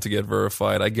forever not to get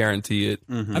verified. I guarantee it.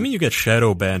 I mean, you get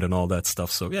shadow banned and all that stuff,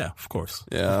 so yeah, of course.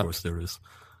 Yeah. Of course there is.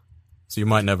 So you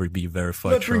might never be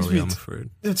verified, That brings Charlie, me I'm to- afraid.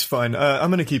 It's fine. I'm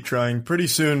going to keep trying. Pretty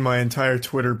soon, my entire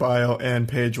Twitter bio and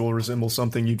page will resemble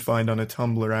something you'd find on a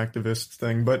Tumblr activist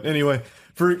thing. But anyway,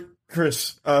 for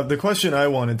Chris, the question I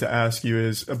wanted to ask you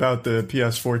is about the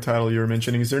PS4 title you were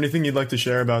mentioning. Is there anything you'd like to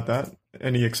share about that?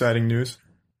 Any exciting news?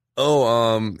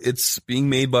 Oh, it's being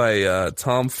made by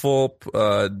Tom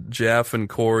Fulp, Jeff, and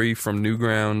Corey from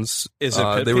Newgrounds. Is it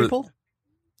Pit they People?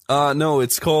 No,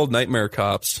 it's called Nightmare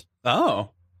Cops. Oh.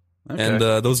 Okay. And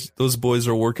those boys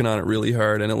are working on it really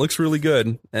hard, and it looks really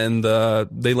good. And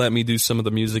they let me do some of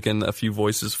the music and a few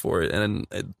voices for it, and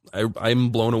I'm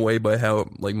blown away by how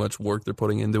much work they're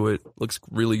putting into it. Looks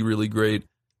really, really great.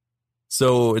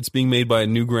 So it's being made by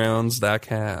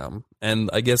Newgrounds.com, and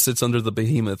I guess it's under the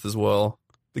Behemoth as well.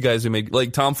 The guys who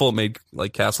made Tom Folk made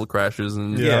Castle Crashers,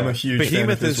 and Yeah, I'm a huge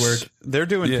Behemoth fan of his work. They're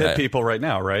doing Pit People right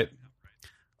now, right?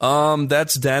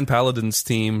 That's Dan Paladin's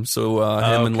team. So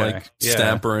him and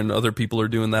Stamper and other people are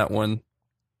doing that one.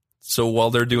 So while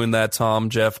they're doing that, Tom,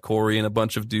 Jeff, Corey, and a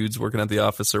bunch of dudes working at the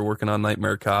office are working on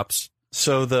Nightmare Cops.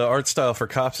 So the art style for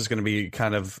Cops is going to be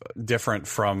kind of different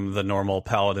from the normal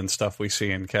Paladin stuff we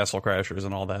see in Castle Crashers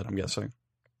and all that, I'm guessing.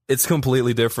 It's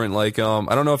completely different. I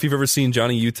don't know if you've ever seen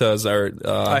Johnny Utah's art.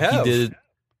 I have. He did,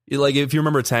 if you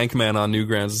remember Tank Man on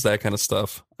Newgrounds, it's that kind of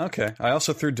stuff. Okay. I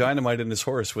also threw dynamite in his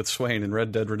horse with Swain in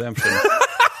Red Dead Redemption.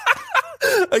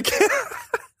 I can't.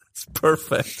 It's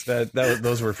perfect.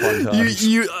 Those were fun times.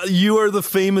 You are the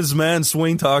famous man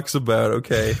Swain talks about.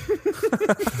 Okay.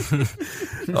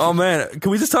 Oh man,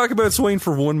 can we just talk about Swain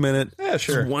for 1 minute? Yeah,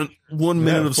 sure. Just one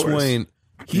minute of Swain.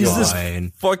 He's he's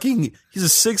a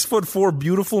 6'4"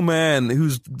 beautiful man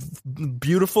who's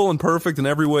beautiful and perfect in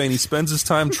every way, and he spends his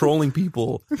time trolling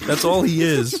people. That's all he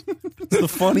is. It's the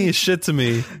funniest shit to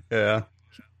me. Yeah.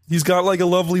 He's got a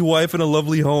lovely wife and a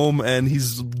lovely home, and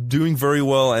he's doing very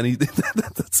well, and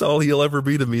that's all he'll ever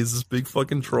be to me is this big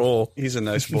fucking troll. He's a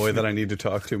nice boy that I need to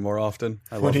talk to more often.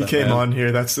 When he came on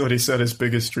here, that's what he said his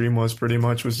biggest dream was pretty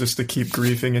much, was just to keep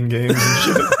griefing in games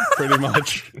and shit. Pretty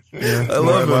much. Yeah, I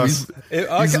love him.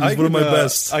 He's one of my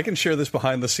best. I can share this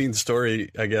behind the scenes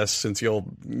story, I guess, since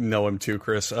you'll know him too,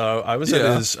 Chris. I was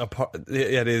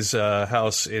at his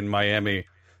house in Miami.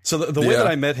 So the way that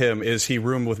I met him is he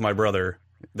roomed with my brother.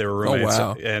 They were roommates. Oh,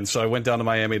 wow. And so I went down to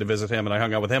Miami to visit him, and I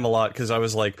hung out with him a lot because I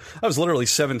was literally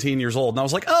 17 years old, and I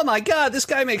was like, oh my god, this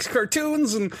guy makes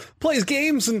cartoons and plays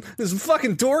games and is a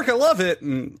fucking dork. I love it.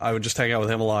 And I would just hang out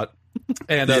with him a lot.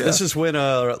 And this is when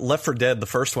Left 4 Dead, the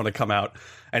first one, had come out.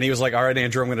 And he was like, all right,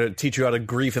 Andrew, I'm going to teach you how to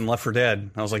grief in Left 4 Dead.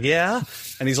 And I was like, yeah?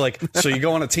 And he's like, so you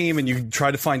go on a team and you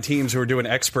try to find teams who are doing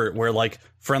expert where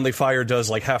friendly fire does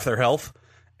half their health.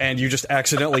 And you just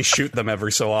accidentally shoot them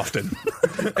every so often.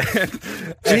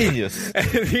 Genius. And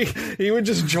he would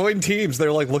just join teams.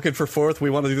 They're looking for fourth. We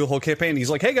want to do the whole campaign.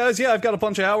 He's like, hey guys, yeah, I've got a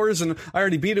bunch of hours and I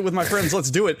already beat it with my friends. Let's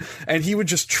do it. And he would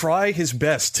just try his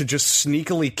best to just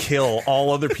sneakily kill all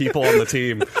other people on the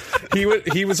team.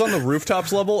 He was on the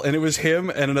rooftops level, and it was him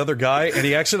and another guy, and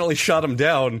he accidentally shot him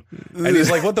down. And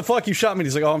he's like, what the fuck? You shot me. And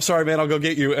he's like, oh, I'm sorry, man. I'll go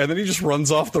get you. And then he just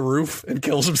runs off the roof and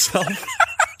kills himself.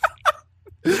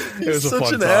 It was a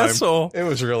fun time. Asshole. It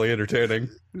was really entertaining.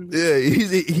 Yeah,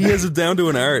 he has it down to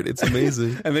an art. It's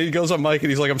amazing. And then he goes on mic and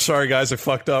he's like, I'm sorry guys, I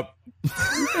fucked up.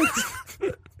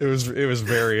 It was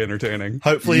very entertaining.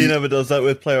 Hopefully he never does that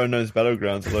with PlayerUnknown's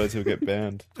Battlegrounds, otherwise he'll get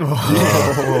banned.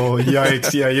 Oh,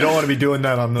 yikes. Yeah, you don't want to be doing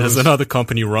that on those. There's another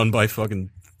company run by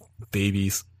fucking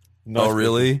babies. Oh,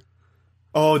 really?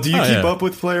 Oh, do you keep up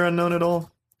with PlayerUnknown at all?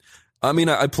 I mean,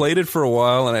 I played it for a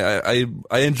while, and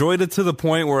I enjoyed it to the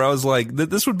point where I was like,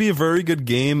 this would be a very good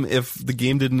game if the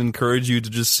game didn't encourage you to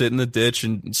just sit in the ditch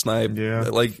and snipe.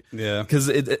 Yeah. Because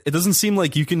it doesn't seem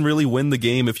like you can really win the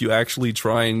game if you actually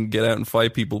try and get out and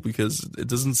fight people, because it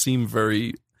doesn't seem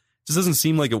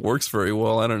like it works very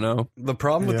well. I don't know. The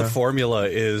problem with the formula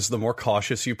is the more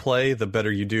cautious you play, the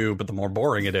better you do, but the more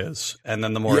boring it is. And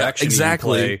then the more action you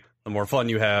play, the more fun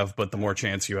you have, but the more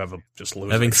chance you have of just losing.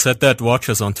 Having said that, watch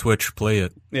us on Twitch, play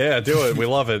it. Yeah, do it. We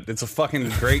love it. It's a fucking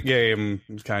great game,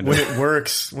 kind of. When it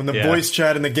works. When the voice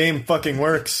chat in the game fucking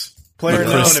works.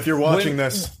 PlayerUnknown, if you're watching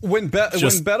this. When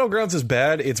Battlegrounds is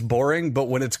bad, it's boring, but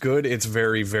when it's good, it's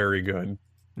very, very good.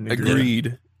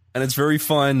 Agreed. And it's very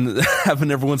fun having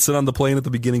everyone sit on the plane at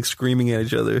the beginning screaming at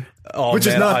each other. Which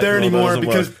is not there anymore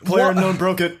because PlayerUnknown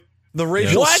broke it. The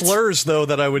racial slurs, though,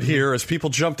 that I would hear as people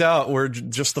jumped out were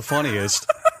just the funniest.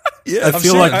 Yeah, I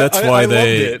feel like that's why I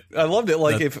loved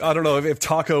it. If I don't know if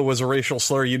taco was a racial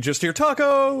slur, you'd just hear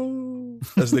taco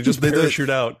as they just parachute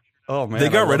out. Oh man, they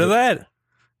got rid of that.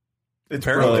 It's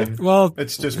broken. Well,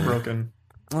 it's just broken.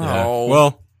 Yeah.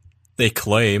 Well, they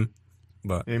claim,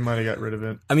 but they might have got rid of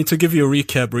it. I mean, to give you a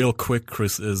recap real quick,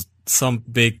 Chris, is some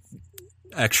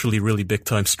actually really big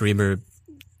time streamer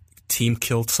team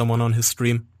killed someone on his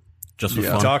stream. Just for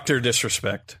fun. Dr.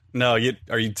 Disrespect. No,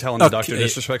 are you telling the Dr.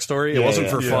 Disrespect story? It wasn't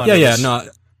for fun. No.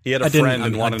 He had a friend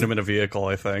and wanted him in a vehicle,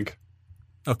 I think.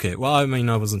 Okay, well, I mean,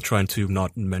 I wasn't trying to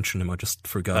not mention him. I just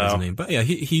forgot his name. But yeah,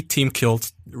 he team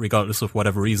killed regardless of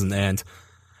whatever reason, and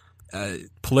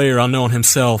PlayerUnknown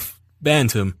himself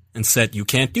banned him and said, "You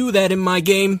can't do that in my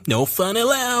game. No fun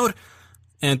allowed."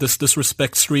 And this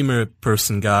disrespect streamer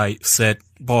person guy said,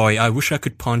 "Boy, I wish I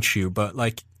could punch you," but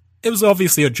like it was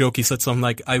obviously a joke. He said something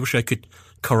like, "I wish I could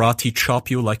karate chop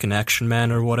you like an action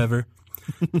man," or whatever.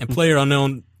 And Player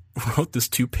Unknown wrote this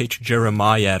 2-page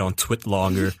Jeremiah ad on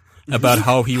Twitlonger about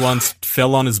how he once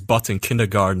fell on his butt in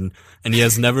kindergarten and he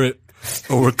has never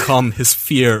overcome his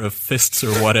fear of fists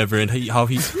or whatever, and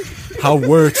how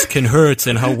words can hurt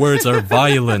and how words are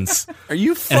violence. Are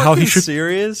you and how he should,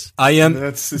 serious? I am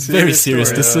That's a very serious.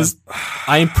 story,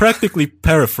 I am practically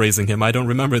paraphrasing him. I don't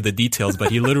remember the details,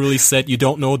 but he literally said, "You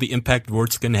don't know the impact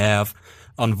words can have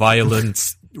on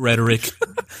violence, rhetoric,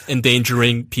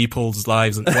 endangering people's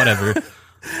lives and whatever."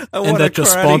 And that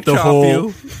just spawned the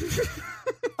whole...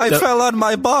 I fell on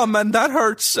my bum and that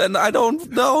hurts and I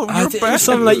don't know.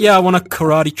 Something like, "Yeah, I want to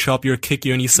karate chop you or kick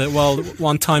you." And he said, "Well,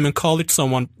 one time in college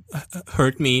someone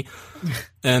hurt me,"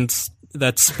 and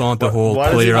that spawned the whole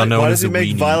Player Unknown. Why does he as a make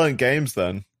weenie. violent games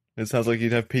then? It sounds like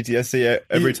he'd have PTSD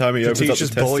every time he opens up the teaches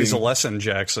testing. bullies a lesson,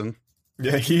 Jackson.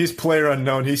 Yeah, he's Player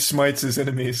Unknown. He smites his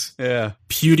enemies. Yeah.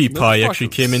 PewDiePie actually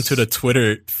came into the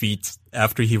Twitter feed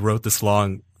after he wrote this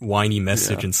long whiny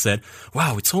message and said,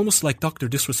 "Wow, it's almost like Dr.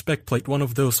 Disrespect played one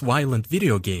of those violent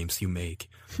video games you make."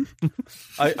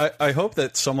 I hope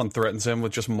that someone threatens him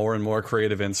with just more and more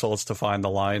creative insults to find the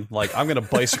line. Like, "I'm going to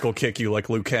bicycle kick you like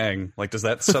Liu Kang." Like, does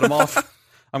that set him off?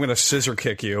 "I'm going to scissor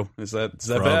kick you." Is that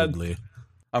Probably. bad?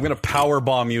 "I'm going to power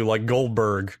bomb you like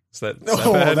Goldberg." Is that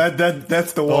bad?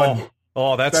 That's the one.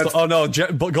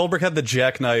 Goldberg had the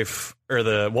jackknife, or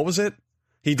what was it?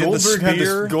 He did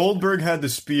Goldberg had the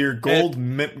spear.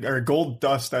 Gold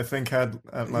Dust, I think, had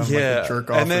like a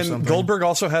jerk off and then or something. Goldberg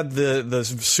also had the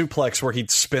suplex where he'd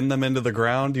spin them into the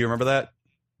ground. Do you remember that?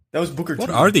 That was Booker T.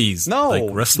 What are these? No, like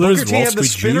wrestlers, Booker T Wall had the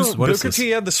Street Jews? What is Booker this? T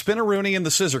had the spinneroonie and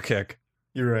the scissor kick.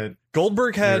 You're right.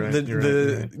 Goldberg had You're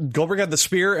right. Goldberg had the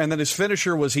spear, and then his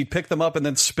finisher was he'd pick them up and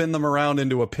then spin them around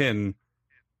into a pin.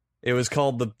 It was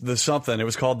called the something. It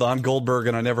was called the "I'm Goldberg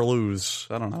and I never lose."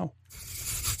 I don't know.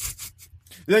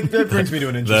 That brings me to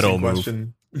an interesting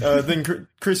question. Then,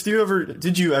 Chris,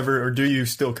 did you ever, or do you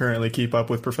still currently keep up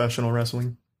with professional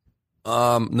wrestling?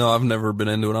 No, I've never been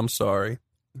into it. I'm sorry.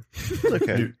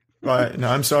 Okay. No,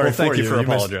 I'm sorry. Well, thank you for missed-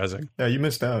 apologizing. you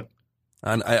missed out.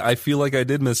 And I feel like I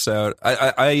did miss out.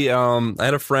 I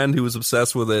had a friend who was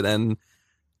obsessed with it, and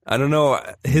I don't know,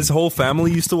 his whole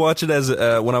family used to watch it as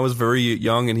when I was very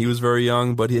young, and he was very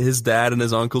young, but his dad and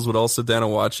his uncles would all sit down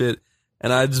and watch it,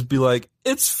 and I'd just be like,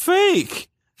 "It's fake!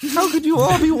 How could you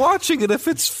all be watching it if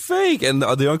it's fake?" And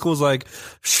the uncle was like,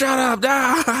 "Shut up!"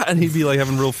 Ah! And he'd be like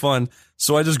having real fun.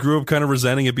 So I just grew up kind of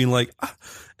resenting it, being like,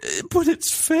 "But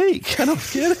it's fake. I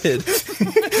don't get it."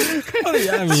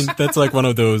 I mean, that's like one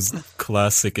of those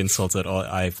classic insults that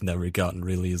I've never gotten.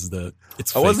 Really, is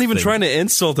it's. I wasn't even thing. trying to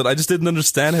insult it. I just didn't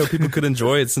understand how people could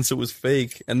enjoy it since it was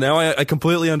fake. And now I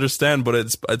completely understand, but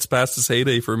it's past its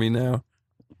heyday for me now.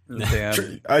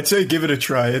 Damn. I'd say give it a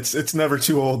try. It's never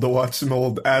too old to watch some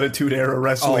old Attitude Era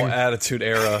wrestling. Attitude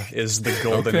Era is the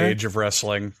golden age of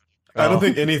wrestling. I don't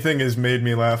think anything has made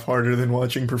me laugh harder than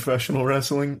watching professional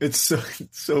wrestling. It's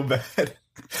so bad.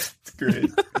 It's great.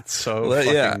 It's so Great.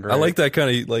 great. I like that kind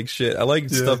of like shit. I like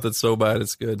stuff that's so bad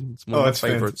it's good. It's one of my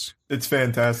favorites. It's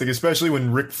fantastic, especially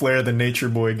when Ric Flair, the Nature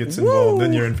Boy, gets involved.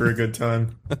 Then you're in for a good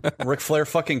time. Ric Flair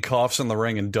fucking coughs in the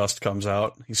ring and dust comes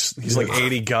out. He's like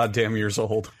 80 goddamn years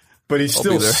old. But he's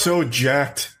still so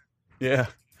jacked. Yeah.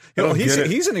 I don't get it.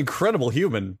 He's an incredible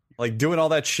human. Like doing all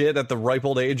that shit at the ripe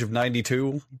old age of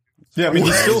 92. Yeah, I mean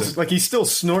he's still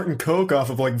snorting coke off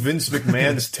of like Vince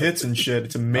McMahon's tits and shit.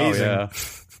 It's amazing. Oh,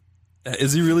 yeah.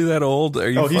 Is he really that old? Are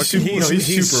you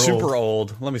he's super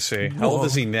old. Let me see. How old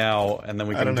is he now? And then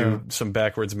we can do some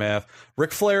backwards math.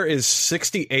 Ric Flair is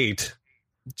 68.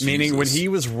 Meaning when he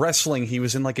was wrestling, he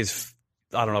was in like his,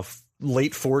 I don't know,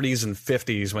 late 40s and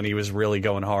 50s when he was really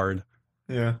going hard.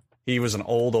 Yeah. He was an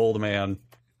old man.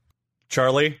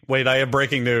 Charlie, wait, I have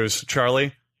breaking news.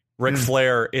 Charlie, Ric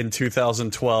Flair in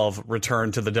 2012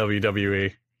 returned to the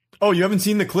WWE. Oh, you haven't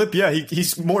seen the clip? Yeah,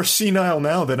 he's more senile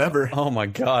now than ever. Oh my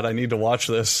god, I need to watch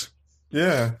this.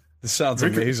 Yeah. This sounds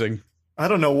amazing. I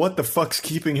don't know what the fuck's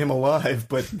keeping him alive,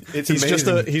 but it's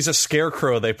amazing. He's a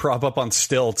scarecrow they prop up on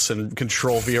stilts and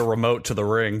control via remote to the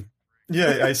ring.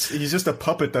 Yeah, he's just a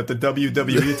puppet that the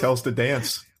WWE tells to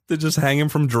dance. They just hang him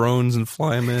from drones and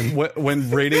fly him in. When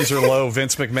ratings are low,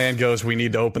 Vince McMahon goes, "We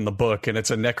need to open the book," and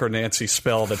it's a Necronancy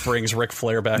spell that brings Ric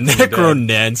Flair back.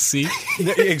 Necronancy?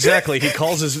 Exactly. He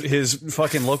calls his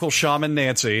fucking local shaman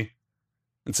Nancy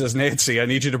and says, "Nancy, I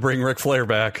need you to bring Ric Flair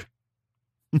back."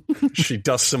 She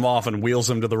dusts him off and wheels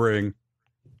him to the ring.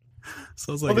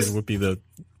 Sounds like it would be the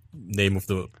name of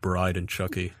the bride in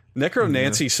Chucky. Necro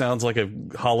Nancy sounds like a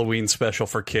Halloween special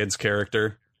for kids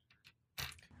character.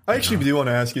 I actually do want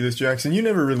to ask you this, Jackson. You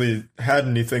never really had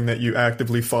anything that you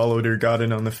actively followed or got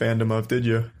in on the fandom of, did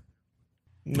you?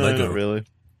 No, Lego. not really.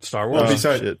 Star Well, Wars.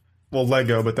 besides,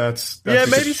 Lego, but that's Yeah,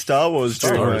 maybe Star Wars.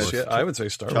 Star during Wars. my Yeah, I would say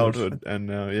Star Wars. childhood, and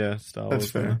now Star Wars.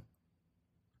 That's fair. yeah.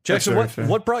 Jackson, That's very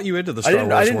fair. what brought you into the Star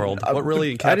Wars world? What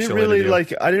really encapsulated I didn't really you?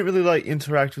 I didn't really like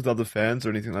interact with other fans or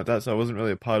anything like that, so I wasn't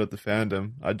really a part of the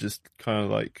fandom. I just kind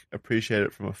of like appreciate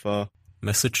it from afar.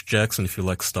 Message Jackson if you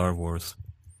like Star Wars.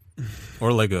 Or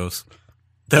Legos.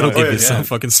 That'll give yeah, you some yeah.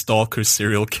 fucking stalker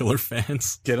serial killer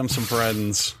fans. Get him some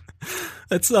friends.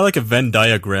 It's like a Venn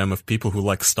diagram of people who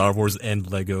like Star Wars and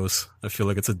Legos. I feel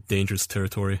like it's a dangerous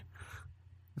territory.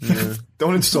 Yeah.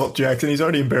 Don't insult Jackson. He's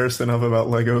already embarrassed enough about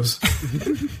Legos.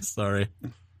 Sorry.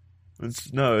 It's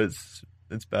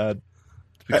bad.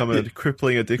 It's become a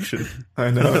crippling addiction. I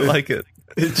I know. don't like it.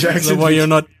 Is Jackson, that why you're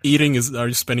not eating? Are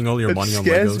you spending all your It money on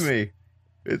scares Legos? me.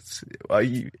 It's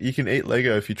you can eat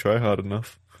Lego if you try hard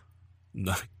enough.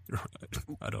 No,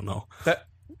 I don't know.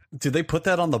 Did they put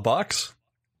that on the box?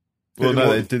 Well, no,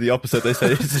 they did the opposite. They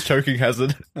said it's a choking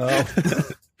hazard. Oh.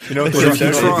 you know what Well, they if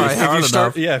you should try do? hard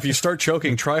enough. If you start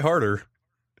choking, try harder.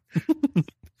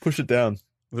 Push it down.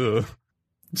 Ugh.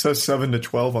 It says 7 to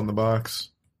 12 on the box.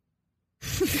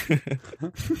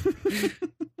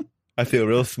 I feel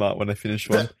real smart when I finish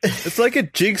one. It's like a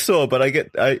jigsaw, but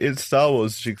it's Star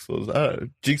Wars jigsaws. I don't know.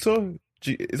 Jigsaw?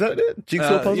 Is that it?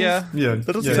 Jigsaw puzzles? Yeah. Yeah,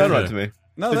 That doesn't yeah, sound yeah. right to me.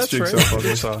 No, It's that's right. jigsaw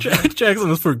puzzles. Jigsaw. Jackson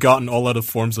has forgotten all other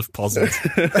forms of puzzles.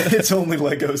 It's only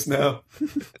Legos now.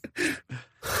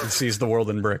 He sees the world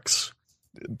in bricks.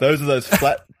 Those are those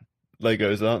flat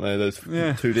Legos, aren't they? Those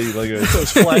Yeah. 2D Legos.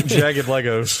 Those flat, jagged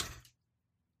Legos.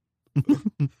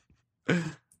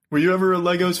 Were you ever a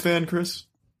Legos fan, Chris?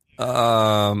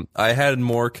 I had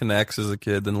more Connects as a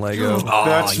kid than Lego.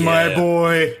 That's my yeah.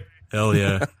 boy. Hell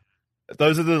yeah.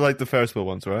 Those are the Ferris wheel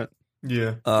ones, right?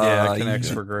 Yeah. Yeah,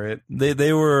 Connects were great.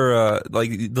 They were like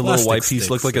the little Plastic white piece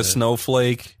looked like a sticks,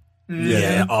 snowflake.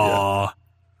 Yeah. Aw.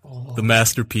 Oh. The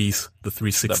masterpiece, the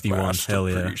 361. Hell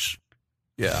yeah. Masterpiece.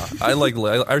 Yeah,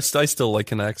 I still like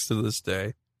Connects to this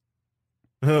day.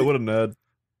 What a nerd.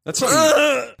 That's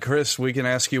something, Chris, we can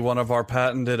ask you one of our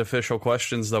patented official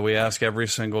questions that we ask every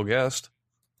single guest.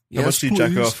 How much do you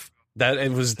jack off? That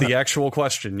it was the actual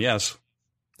question, yes.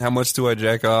 How much do I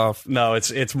jack off? No,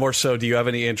 it's more so, do you have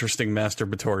any interesting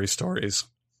masturbatory stories?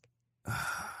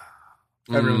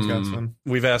 Everyone's got some.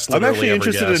 We've asked I'm literally actually every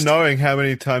interested guest in knowing how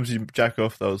many times you jack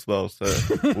off though as well. So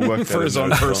we'll work that for his in own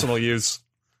there as well. personal use.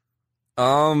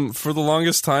 For the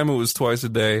longest time, it was twice a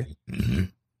day.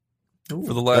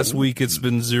 For the last week, it's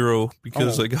been 0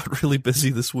 because Oh. I got really busy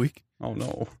this week. Oh,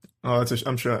 no. Oh,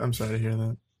 I'm sorry to hear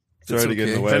that. Sorry to get in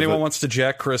okay. the way. If of anyone it. wants to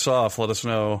jack Chris off, let us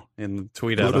know in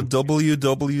tweet Go at to him.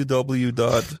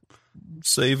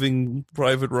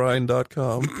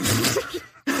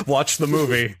 www.savingprivateryan.com. Watch the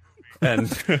movie. And,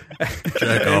 Jack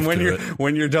and off when to you're it.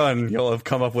 when you're done, you'll have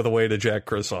come up with a way to jack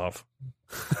Chris off.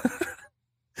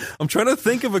 I'm trying to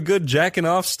think of a good jacking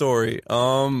off story.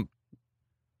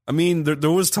 I mean, there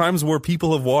was times where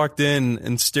people have walked in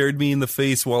and stared me in the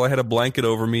face while I had a blanket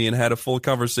over me and had a full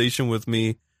conversation with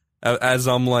me as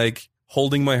I'm like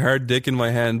holding my hard dick in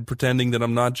my hand, pretending that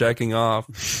I'm not jacking off.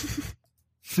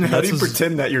 How do you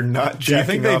pretend that you're not Do you jacking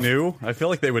think they off? knew? I feel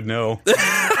like they would know.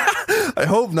 I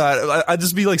hope not. I'd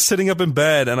just be like sitting up in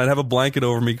bed and I'd have a blanket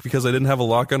over me because I didn't have a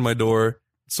lock on my door.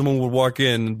 Someone would walk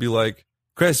in and be like,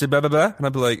 Chris, blah, blah, blah. And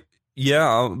I'd be like,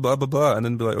 yeah, blah, blah, blah. And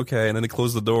then be like, okay. And then they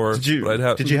close the door. Did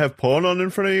you have porn on in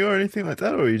front of you or anything like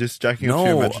that? Or were you just jacking off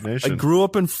your No, imagination? I grew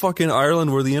up in fucking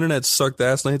Ireland where the internet sucked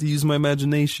ass and I had to use my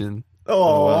imagination.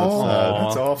 Oh, wow,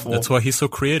 that's awful. That's why he's so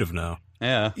creative now.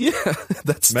 Yeah. Yeah,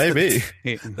 that's Maybe.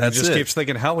 He That's just it. keeps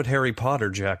thinking, how would Harry Potter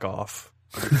jack off?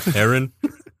 Aaron?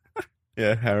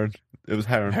 Yeah, Harren. It was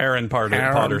Harren. Harry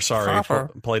Potter, sorry. Popper.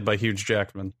 Played by Hugh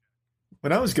Jackman.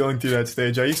 When I was going through that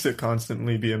stage, I used to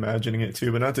constantly be imagining it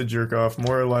too, but not to jerk off,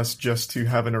 more or less just to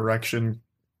have an erection.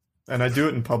 And I do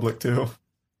it in public too.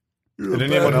 Did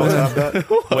anyone else have that?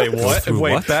 Wait, what? through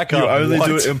Wait, what? back You up. only What?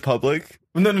 do it in public?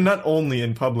 No, not only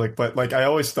in public, but like I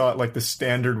always thought like the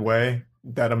standard way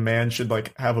that a man should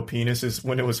like have a penis is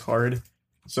when it was hard.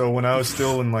 So when I was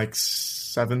still in like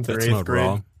 7th or That's 8th not grade,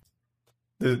 wrong.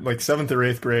 like 7th or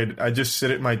 8th grade, I just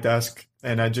sit at my desk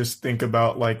and I just think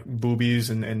about like boobies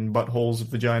and buttholes,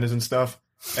 vaginas and stuff.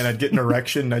 And I'd get an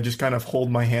erection and I just kind of hold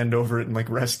my hand over it and like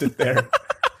rest it there.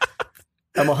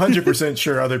 I'm 100%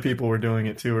 sure other people were doing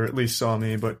it too, or at least saw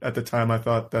me. But at the time I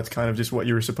thought that's kind of just what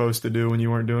you were supposed to do when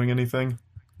you weren't doing anything.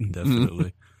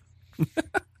 Definitely.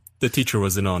 The teacher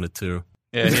was in on it too.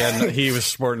 Yeah, he was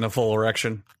sporting a full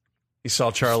erection. He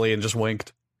saw Charlie and just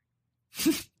winked.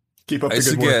 Keep up I the used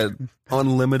good to work. get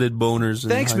unlimited boners.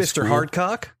 Thanks, in high Mr. school.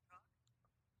 Hardcock.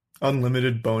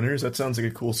 Unlimited boners. That sounds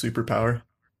like a cool superpower.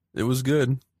 It was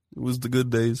good. It was the good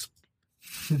days.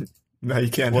 Now you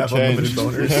can't What have unlimited changed?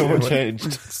 boners. Yeah, what changed?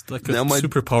 It's like a Now my-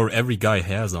 superpower every guy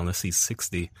has unless he's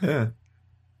 60. Yeah.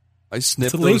 I It's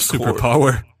snipped a lame those cords.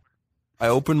 superpower. I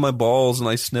opened my balls and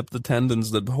I snipped the tendons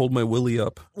that hold my willy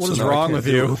up. What is now I wrong can't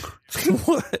with you? do it.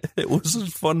 What? It was a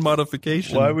fun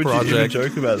modification Why would you even project.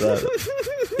 joke about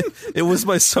that? It was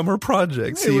my summer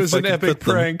project. It See was if I an could epic fit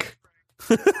them. prank.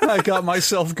 I got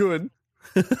myself good.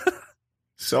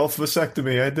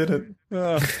 Self-vasectomy. I did it.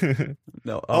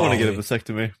 No, I want to get a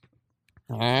vasectomy.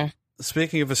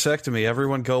 Speaking of vasectomy,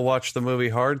 everyone go watch the movie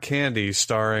Hard Candy,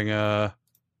 starring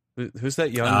who's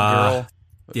that young girl?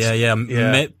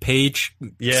 Yeah. Paige.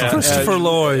 Yeah, Christopher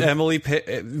Lloyd. Emily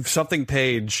something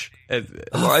Page,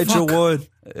 Elijah fuck. Wood.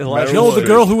 Elijah No, the Wood.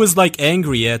 girl who was like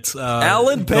angry at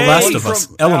Ellen The Page Last of Us.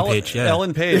 From Ellen Page, yeah.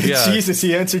 Ellen Page, yeah. Jesus,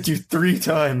 he answered you 3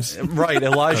 times. Right,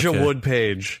 Elijah Okay. Wood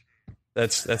Page.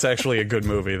 That's actually a good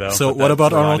movie though. So but what that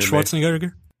about Arnold reminded me.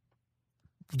 Schwarzenegger?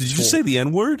 Did you say the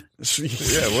N word?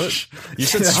 Yeah, what? You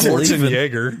said I'm leaving.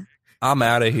 Schwarzenegger. I'm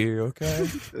out of here. Okay.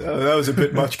 That was a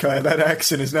bit much, Kai. That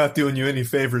accent is not doing you any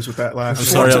favors with that last I'm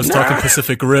one. sorry, I was talking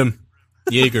Pacific Rim.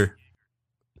 Jaeger.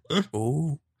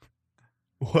 Oh.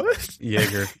 What?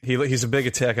 Jaeger. He's a big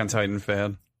Attack on Titan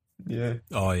fan. Yeah.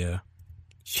 Oh yeah.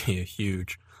 Yeah,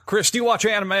 huge. Chris, do you watch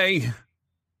anime?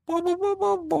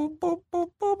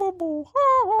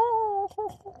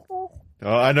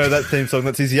 Oh, I know that theme song.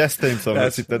 That's his yes theme song.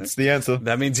 That's the answer.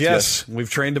 That means yes. We've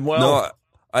trained him well. No,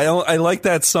 I don't. I like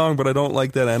that song, but I don't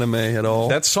like that anime at all.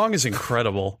 That song is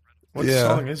incredible. What Yeah.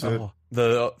 song is it? Oh,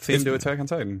 the theme It's- to Attack on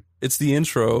Titan. It's the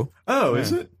intro Oh,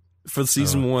 is it? for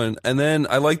season 1, and then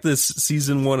I like this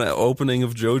season 1 opening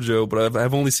of JoJo, but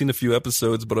I've only seen a few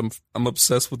episodes, but I'm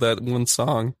obsessed with that one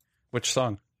song Which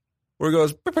song? where it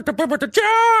goes JoJo.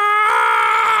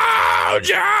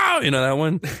 You know that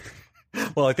one?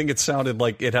 Well, I think it sounded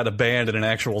like it had a band and an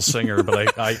actual singer,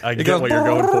 but I It get goes, what you're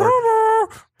going for.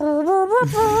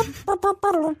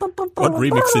 What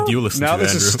remix did you listen Now to,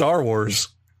 this Andrew? is Star Wars.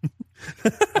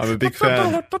 I'm a big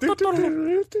fan.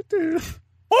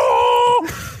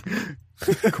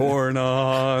 Corn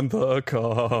on the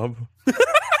cob.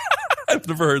 I've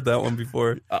never heard that one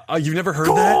before. You've never heard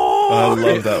that? I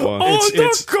love that one.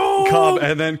 It's cob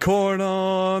and then corn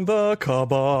on the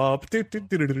cob.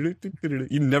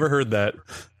 You never heard that.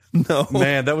 No,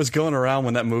 Man, that was going around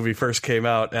when that movie first came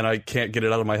out, and I can't get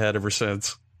it out of my head ever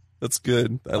since. that's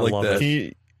good. I like love that.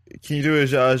 Can you do a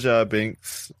Jar Jar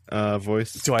Binks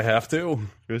voice, Do I have to?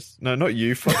 Chris? No, not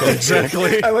you. Fuck off.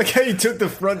 Exactly. I like how you took the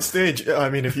front stage. I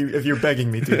mean, if you're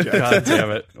begging me to, Jack. God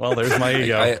damn it. Well, there's my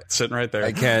ego sitting right there.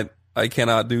 I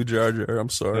cannot do Jar Jar. I'm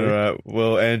sorry. All right.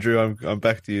 Well, Andrew, I'm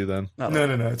back to you then. No,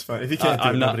 it's fine. If you can't do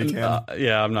I'm it, not. nobody can.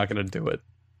 Yeah, I'm not going to do it.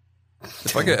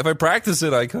 If I practice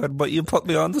it, I could, but you put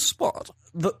me on the spot.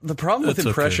 The problem with That's okay.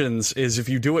 impressions is if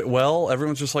you do it well,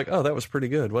 everyone's just like, oh, that was pretty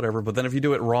good, whatever. But then if you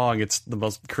do it wrong, it's the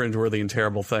most cringeworthy and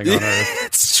terrible thing on earth.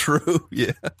 It's true.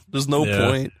 Yeah. There's no Yeah.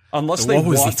 point. Unless they What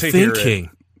was want he to hear it. thinking?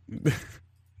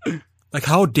 Like,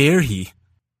 how dare he?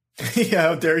 Yeah,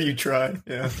 how dare you try?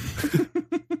 Yeah.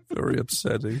 Very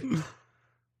upsetting.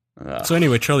 So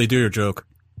anyway, Charlie, do your joke.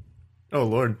 Oh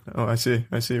Lord. Oh, I see.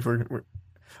 If we're all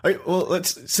right, well,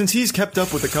 since he's kept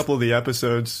up with a couple of the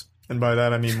episodes, and by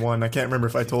that I mean one. I can't remember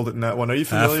if I told it in that one. Are you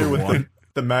familiar with one.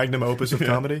 the magnum opus of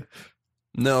comedy?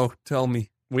 No, tell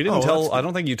me. We didn't Oh, tell. that's- I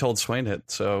don't think you told Swain it.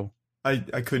 So I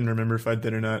couldn't remember if I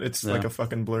did or not. It's No. like a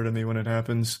fucking blur to me when it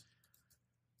happens.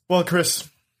 Well, Chris,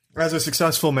 as a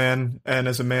successful man and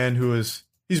as a man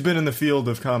he's been in the field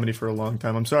of comedy for a long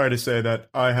time, I'm sorry to say that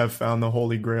I have found the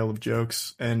holy grail of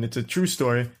jokes, and it's a true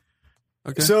story.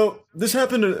 Okay. So this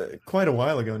happened quite a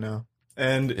while ago now,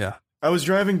 and Yeah. I was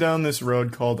driving down this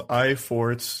road called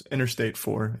I-4. It's Interstate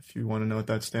 4, if you want to know what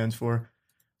that stands for. I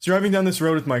was driving down this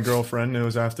road with my girlfriend. It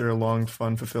was after a long,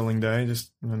 fun, fulfilling day,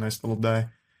 just a nice little day.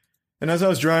 And as I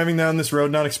was driving down this road,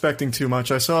 not expecting too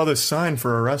much, I saw this sign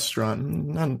for a restaurant.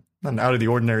 Not an out of the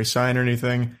ordinary sign or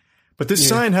anything, but this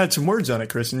sign had some words on it,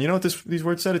 Chris. And you know what these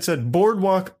words said? It said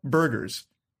Boardwalk Burgers.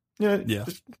 Yeah,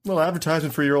 just a little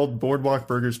advertisement for your old Boardwalk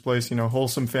Burgers place. You know,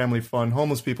 wholesome family fun,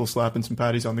 homeless people slapping some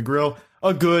patties on the grill,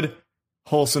 a good,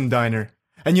 wholesome diner.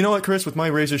 And you know what, Chris? With my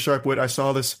razor sharp wit, I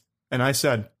saw this and I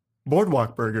said,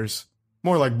 Boardwalk Burgers,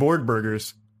 more like board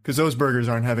burgers, because those burgers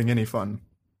aren't having any fun.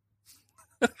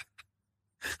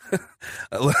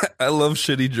 I love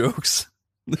shitty jokes.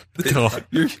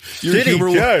 Your Shitty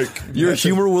humor joke. Your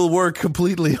humor will work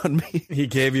completely on me. He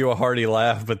gave you a hearty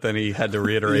laugh, but then he had to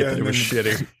reiterate that it was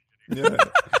shitty. Yeah,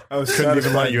 I was Couldn't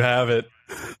even let satisfied. you have it.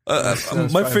 My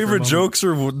for a favorite moment. jokes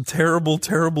are terrible,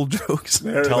 terrible jokes.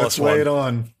 There, Tell let's us lay one. it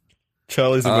on.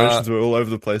 Charlie's emotions were all over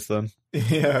the place then.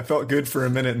 Yeah, I felt good for a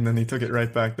minute, and then he took it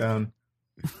right back down.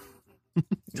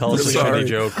 Tell us a Sorry. shitty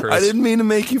joke, Chris. I didn't mean to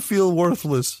make you feel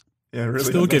worthless. Yeah, really.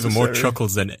 Still gave him more unnecessary.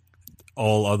 chuckles than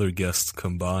all other guests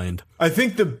combined. I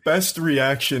think the best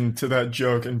reaction to that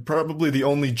joke, and probably the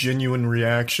only genuine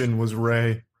reaction, was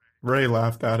Ray. Ray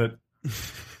laughed at it.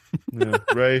 Yeah.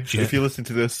 Ray, if you listen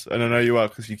to this, and I know you are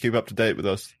because you keep up to date with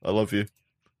us, I love you.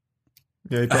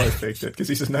 Yeah, he probably faked it because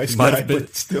he's a nice Might guy, have been-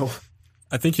 but still,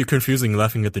 I think you're confusing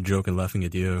laughing at the joke and laughing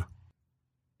at you.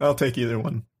 I'll take either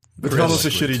one. But Chris, tell us a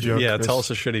shitty joke. Yeah, Chris. tell us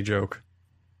a shitty joke.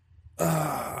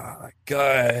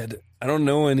 God, I don't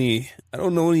know any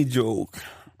joke.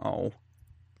 Oh.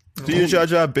 Do you Jar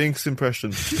Jar Binks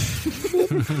impression?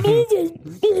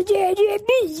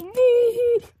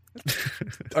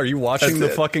 Are you watching That's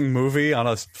the it. fucking movie on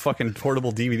a fucking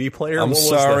portable DVD player? I'm What was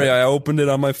sorry, that? I opened it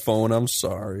on my phone. I'm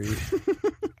sorry.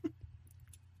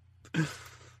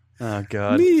 Oh,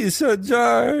 God. Misa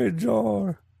Jar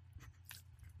Jar.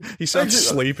 He sounds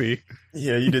sleepy.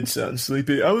 Yeah, you did sound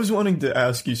sleepy. I was wanting to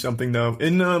ask you something though.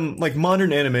 In like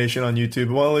modern animation on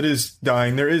YouTube, while it is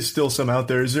dying, there is still some out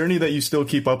there. Is there any that you still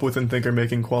keep up with and think are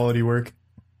making quality work?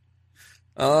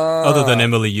 Other than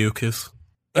Emily Yukis.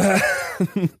 Let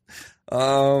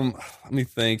me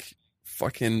think.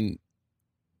 Fucking,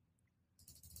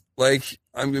 like,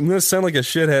 I'm gonna sound like a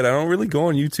shithead. I don't really go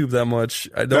on YouTube that much.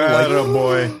 I don't like. Oh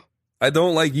boy. I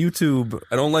don't like YouTube.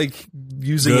 I don't like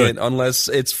using Good. it unless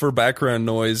it's for background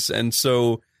noise, and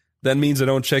so that means I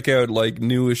don't check out like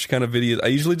newish kind of videos. I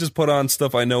usually just put on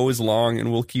stuff I know is long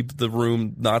and will keep the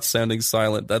room not sounding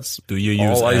silent. That's Do you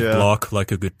use all I- AdBlock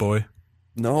like a good boy?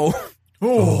 no.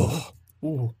 Oh.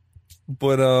 Ooh.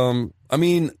 But I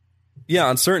mean, yeah,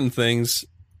 on certain things,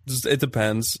 just, it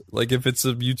depends. Like if it's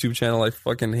a YouTube channel I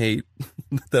fucking hate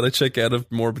that I check out of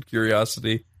morbid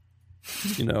curiosity,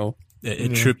 you know,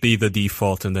 It should be the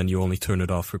default, and then you only turn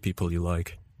it off for people you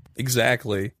like.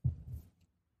 exactly.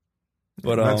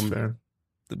 But That's fair.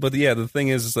 but yeah, the thing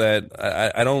is that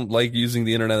I don't like using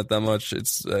the internet that much.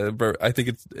 It's I think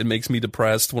it makes me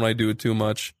depressed when I do it too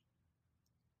much.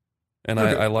 And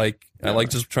Okay. I like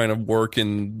just trying to work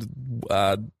and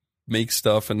make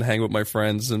stuff and hang with my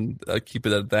friends and keep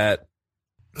it at that.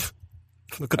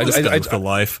 Look at this guy with the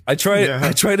life. I try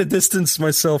Yeah. to distance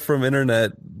myself from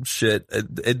internet shit.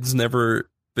 It's never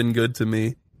been good to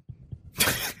me.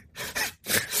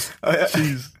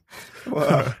 Jeez.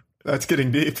 Wow. That's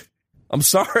getting deep. I'm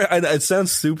sorry. It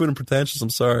sounds stupid and pretentious. I'm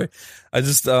sorry. I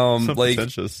just It's not like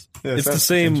pretentious. Yeah, It's the not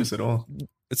same- pretentious at all.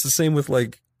 it's the same with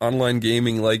like online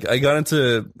gaming. Like I got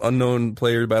into unknown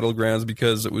player battlegrounds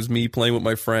because it was me playing with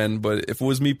my friend, but if it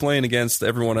was me playing against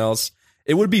everyone else,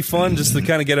 it would be fun just to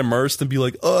kind of get immersed and be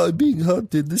like, "Oh, I'm being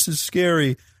hunted. This is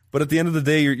scary." But at the end of the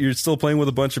day, you're still playing with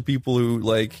a bunch of people who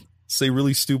like say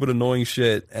really stupid, annoying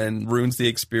shit and ruins the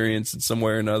experience in some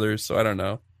way or another. So I don't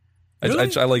know.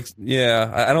 Really? I like,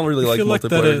 yeah, I don't really I like feel like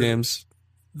that multiplayer is- games.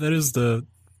 That is the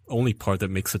only part that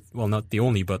makes it, well, not the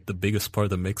only, but the biggest part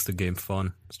that makes the game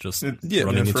fun. It's just Yeah,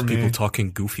 running for into people me.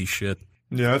 talking goofy shit.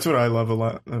 Yeah, that's what I love a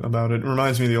lot about it. It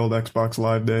reminds me of the old Xbox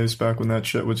Live days back when that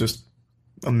shit was just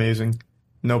amazing.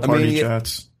 No party mean,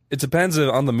 chats. It depends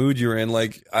on the mood you're in.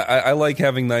 Like I like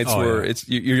having nights Oh, where yeah. it's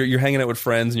you're hanging out with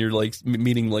friends and you're like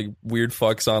meeting like weird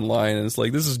fucks online, and it's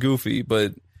like this is goofy.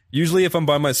 But usually, if I'm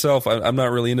by myself, I'm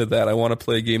not really into that. I want to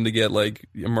play a game to get like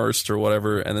immersed or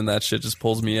whatever, and then that shit just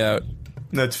pulls me out.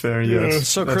 That's fair, yes.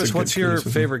 So, That's a Chris, good what's your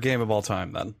criticism. favorite game of all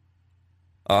time, then?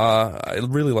 I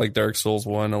really like Dark Souls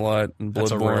 1 a lot and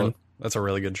Bloodborne. That's a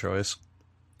really good choice.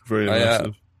 Very I,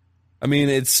 immersive. I mean,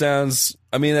 it sounds.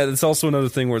 I mean, it's also another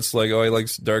thing where it's like, oh, I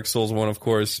like Dark Souls 1, of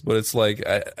course, but it's like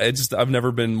I've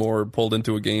never been more pulled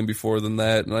into a game before than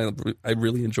that, and I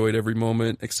really enjoyed every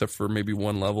moment except for maybe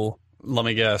one level. Let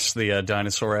me guess, the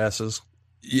dinosaur asses.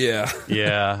 Yeah.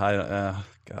 Yeah,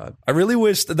 God. I really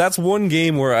wish that's one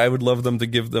game where I would love them to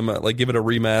give it a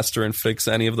remaster and fix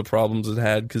any of the problems it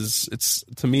had, because it's,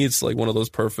 to me, it's like one of those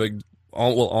perfect,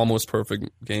 almost perfect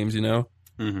games, you know?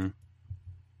 Mm-hmm.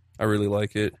 I really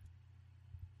like it.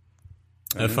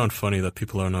 I found funny that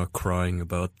people are now crying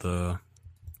about the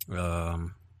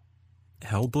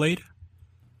Hellblade.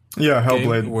 Yeah, game,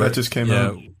 Hellblade. where- That just came yeah,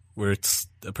 out. where it's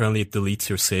apparently it deletes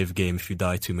your save game if you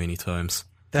die too many times.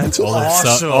 That's All of a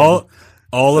awesome. sudden,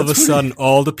 all of a sudden,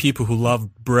 all the people who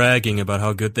love bragging about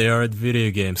how good they are at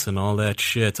video games and all that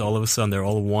shit, all of a sudden they're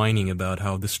all whining about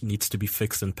how this needs to be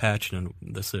fixed and patched and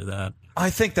this or that. I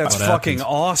think that's What fucking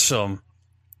happens? awesome.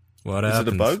 What Is happens?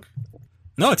 it a bug?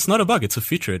 No, it's not a bug. It's a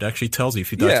feature. It actually tells you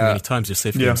if you die too many times, your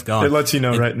save game's gone. it lets you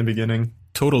know right in the beginning.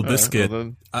 Total Biscuit. well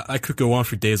then. I could go on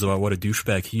for days about what a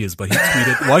douchebag he is, but he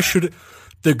tweeted, "Why should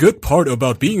the good part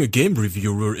about being a game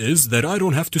reviewer is that I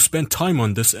don't have to spend time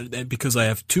on this because I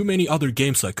have too many other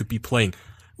games I could be playing."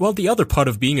 Well, the other part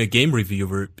of being a game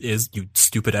reviewer is, you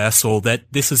stupid asshole, that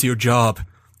this is your job.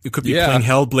 You could be playing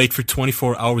Hellblade for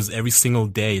 24 hours every single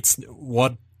day. It's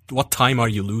what time are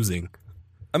you losing?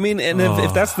 I mean, and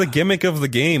if that's the gimmick of the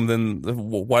game, then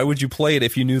why would you play it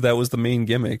if you knew that was the main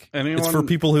gimmick? It's for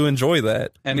people who enjoy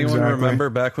that. Anyone Exactly. remember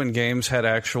back when games had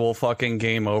actual fucking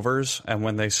game overs, and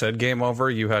when they said game over,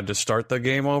 you had to start the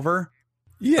game over?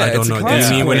 Yeah, I don't it's know. a Do you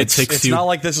mean when it consequence. takes It's you? not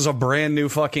like this is a brand new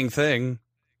fucking thing.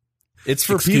 It's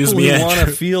for Excuse people me, who want to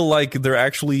Andrew. feel like they're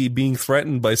actually being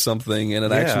threatened by something, and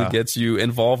it actually gets you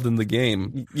involved in the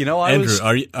game. You know, Andrew,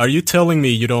 are you telling me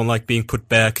you don't like being put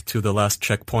back to the last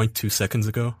checkpoint 2 seconds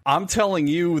ago? I'm telling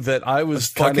you that I was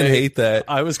Fucking kind of hate that.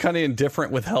 I was kind of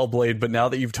indifferent with Hellblade, but now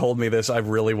that you've told me this, I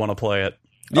really want to play it.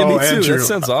 Yeah, me too. Andrew, That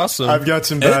sounds awesome. I've got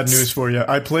some bad It's- news for you.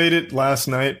 I played it last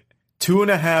night.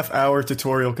 2.5-hour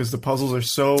tutorial because the puzzles are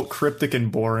so cryptic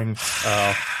and boring.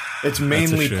 Oh, It's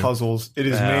mainly shame. puzzles. It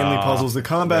is mainly puzzles. The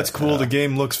combat's cool. The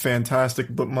game looks fantastic,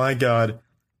 but my god,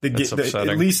 That's upsetting.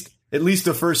 at least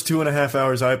the first 2.5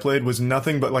 hours I played was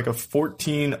nothing but like a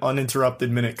 14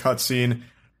 uninterrupted minute cutscene,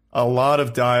 a lot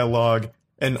of dialogue,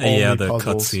 and only Yeah, the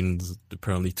puzzles. cutscene's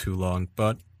apparently too long,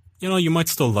 but you might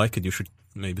still like it. You should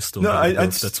maybe still No, give it a go I'd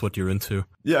if that's what you're into.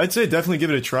 Yeah, I'd say definitely give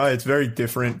it a try. It's very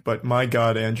different, but my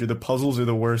god, Andrew, the puzzles are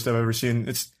the worst I've ever seen.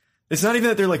 It's not even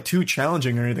that they're like too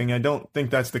challenging or anything. I don't think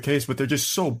that's the case, but they're just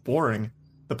so boring.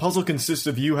 The puzzle consists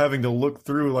of you having to look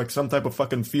through like some type of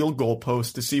fucking field goal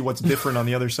post to see what's different on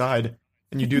the other side,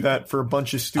 and you do that for a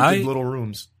bunch of stupid little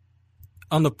rooms.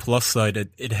 On the plus side, it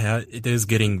is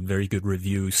getting very good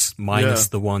reviews, minus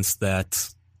the ones that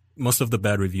most of the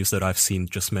bad reviews that I've seen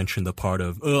just mention the part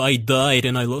of, "Oh, I died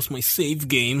and I lost my save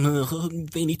game.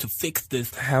 They need to fix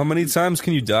this." How many times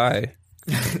can you die?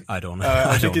 I don't know.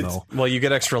 I I think don't it's- know. well, you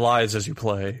get extra lives as you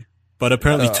play. But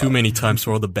apparently too many times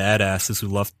for all the badasses who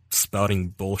love spouting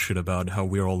bullshit about how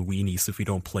we're all weenies if we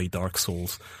don't play Dark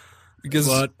Souls. Because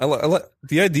But-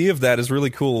 the idea of that is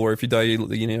really cool. Where if you die,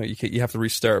 you have to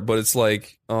restart. But it's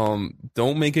like,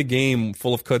 don't make a game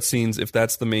full of cutscenes if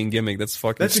that's the main gimmick. That's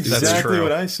fucking. That's stupid. exactly true.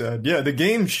 what I said. Yeah, the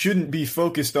game shouldn't be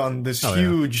focused on this Oh, yeah.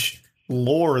 huge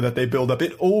lore that they build up.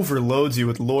 It overloads you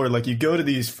with lore. Like you go to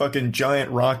these fucking giant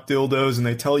rock dildos and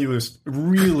they tell you this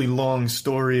really long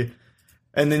story,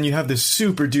 and then you have this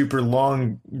super duper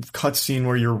long cutscene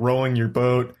where you're rowing your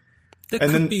boat. That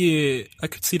And could then- be. I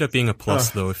could see that being a plus,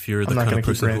 though, if you're the I'm not kind gonna of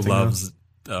keep person who ranting, loves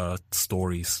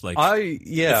stories. Like,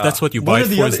 Yeah. if that's what you One buy of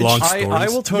the for, other- is long I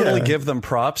stories. will totally Yeah. give them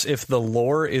props if the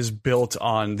lore is built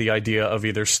on the idea of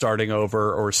either starting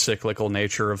over or cyclical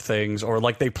nature of things, or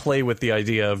like they play with the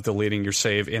idea of deleting your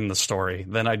save in the story.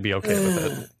 Then I'd be okay with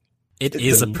it. It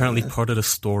is apparently part of the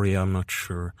story. I'm not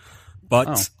sure. But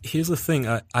Oh. here's the thing.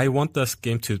 I want this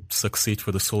game to succeed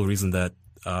for the sole reason that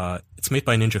it's made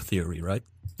by Ninja Theory, right?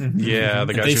 Yeah,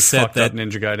 the guys they who said fucked up that-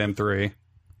 Ninja Gaiden 3.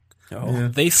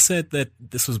 They said that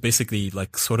this was basically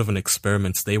like sort of an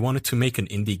experiment. They wanted to make an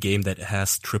indie game that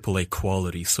has AAA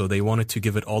quality. So they wanted to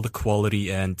give it all the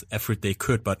quality and effort they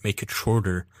could, but make it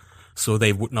shorter so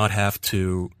they would not have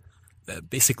to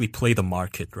basically play the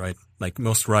market, right? Like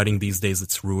most writing these days,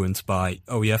 it's ruined by,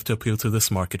 oh, you have to appeal to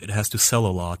this market. It has to sell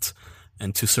a lot.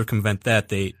 And to circumvent that,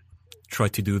 they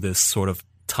tried to do this sort of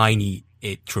tiny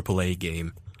AAA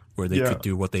game where they could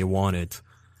do what they wanted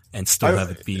and still have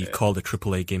it be called a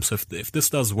AAA game. So if this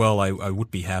does well, I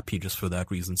would be happy just for that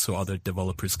reason. So other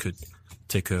developers could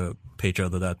take a page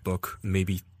out of that book,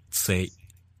 maybe say,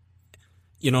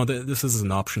 this is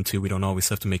an option too. We don't always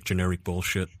have to make generic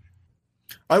bullshit.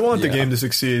 I want the game to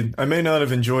succeed. I may not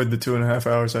have enjoyed the 2.5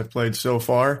 hours I've played so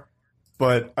far,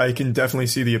 but I can definitely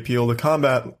see the appeal. The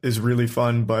combat is really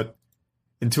fun, but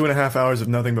in 2.5 hours of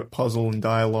nothing but puzzle and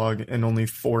dialogue and only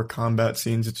 4 combat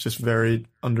scenes, it's just very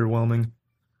underwhelming.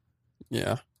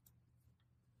 Yeah.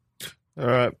 All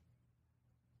right.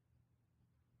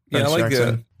 Yeah, Thanks,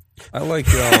 Jackson. I like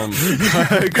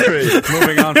I agree.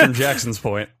 Moving on from Jackson's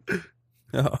point.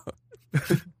 I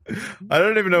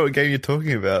don't even know what game you're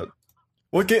talking about.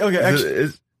 What game? Okay, actually,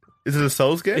 Is it a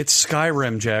Souls game? It's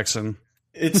Skyrim, Jackson.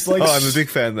 it's like Oh, I'm a big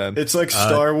fan then. It's like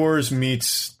Star Wars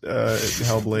meets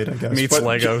Hellblade, I guess. Meets But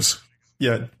Legos.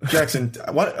 Yeah, Jackson,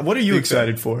 what are you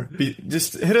excited for?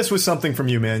 Just hit us with something from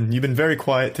you, man. You've been very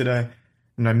quiet today,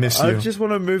 and I miss you. I just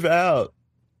want to move out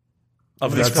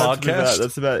Of this podcast?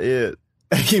 That's about it.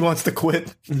 He wants to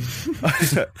quit.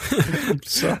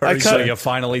 Sorry, so you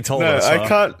finally told us.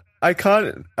 I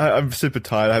can't. I'm super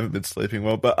tired. I haven't been sleeping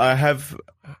well, but I have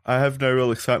no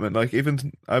real excitement. Like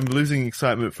even I'm losing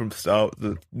excitement from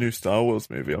the new Star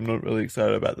Wars movie. I'm not really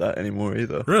excited about that anymore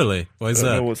either. Really? Why is I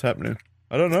don't that? know what's happening.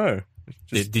 I don't know.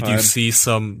 Did you see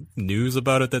some news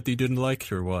about it that you didn't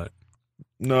like, or what?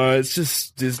 No, it's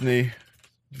just Disney.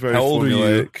 Very How old are you?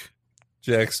 formulaic.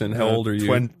 Jackson, how old are you?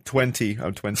 20.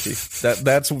 I'm 20.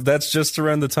 That's just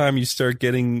around the time you start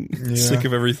getting sick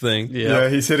of everything. Yeah,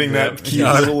 he's hitting that cute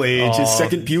little age, his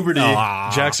second puberty.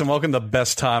 Jackson, welcome to the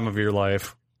best time of your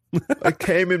life. I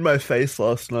came in my face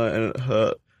last night and it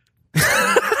hurt.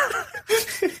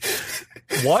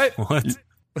 What? What?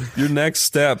 Your next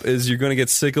step is you're going to get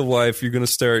sick of life. You're going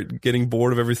to start getting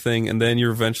bored of everything, and then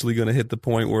you're eventually going to hit the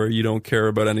point where you don't care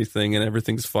about anything and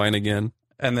everything's fine again.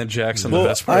 And then Jackson, Well, the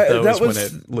best part though that is was- when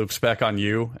it loops back on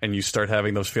you and you start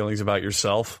having those feelings about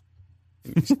yourself.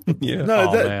 Yeah.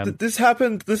 No, man. this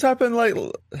happened like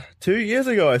 2 years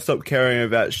ago. I stopped caring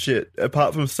about shit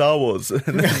apart from Star Wars,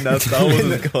 and then now Star Wars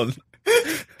is gone.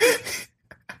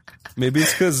 Maybe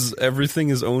it's because everything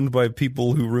is owned by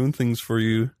people who ruin things for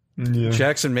you. Yeah.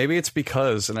 Jackson, maybe it's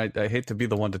because, and I hate to be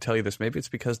the one to tell you this, maybe it's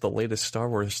because the latest Star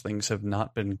Wars things have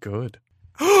not been good.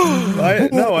 I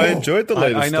enjoyed the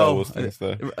latest I Star know. Wars things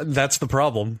though. That's the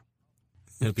problem.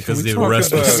 Yeah, because Can we the talk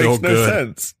rest about- was so Makes no good.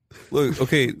 sense. Look,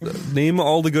 okay, name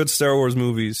all the good Star Wars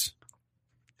movies.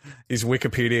 He's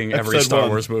Wikipediaing every Episode Star 1.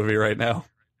 Wars movie right now.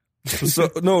 So,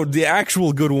 no, the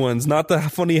actual good ones, not the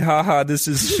funny haha, this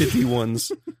is shitty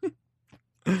ones.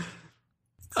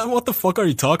 What the fuck are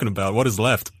you talking about? What is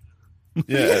left?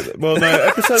 Yeah, well, no.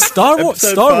 Episode Star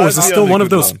episode Wars 5 is the still only one of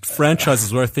good those one.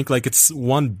 franchises where I think like it's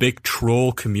one big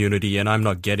troll community, and I'm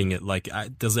not getting it. Like,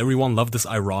 does everyone love this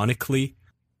ironically?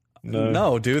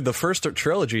 No, dude, the first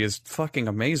trilogy is fucking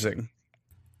amazing.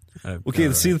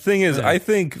 Okay, see, the thing is, I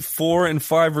think 4 and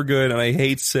 5 are good, and I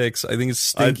hate 6. I think it's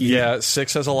stinky. Yeah,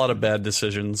 6 has a lot of bad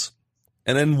decisions.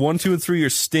 And then 1, 2, and 3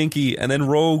 are stinky, and then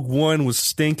Rogue One was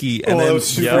stinky, and Oh, that then was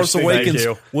super Force stinky. Awakens Thank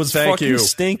you. was Thank fucking you.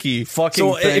 stinky.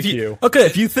 Fucking thank if you. Okay,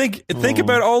 If you think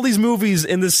about all these movies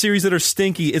in this series that are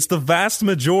stinky, it's the vast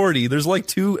majority. There's like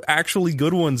 2 actually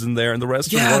good ones in there, and the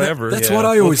rest are whatever. that's Yeah. what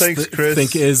I Well, always thanks, Chris.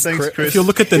 think is Thanks, Chris. if you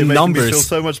look at the You're making me feel numbers,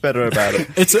 so much better about it.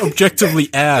 it's objectively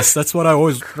ass. That's what I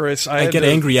always Chris, I had get to-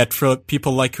 angry at for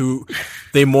people like who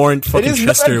they mourn It fucking is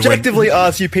not Chester. objectively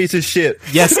ass, you piece of shit.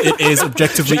 Yes, it is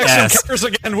objectively Jackson ass. cares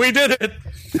again. We did it.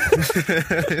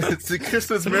 It's a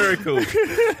Christmas miracle.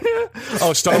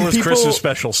 Oh, Star And Wars people- Christmas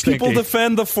special. Stinky. People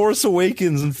defend The Force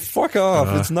Awakens and fuck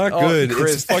off. It's not Oh, good.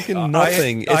 Chris, it's fucking I-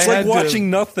 nothing. I It's had like to- watching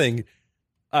nothing.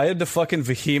 I had to fucking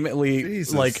vehemently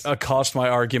Jesus. accost my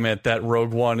argument that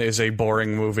Rogue One is a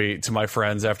boring movie to my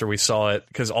friends after we saw it,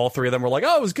 because all 3 of them were like,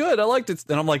 "Oh, it was good. I liked it."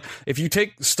 And I'm like, if you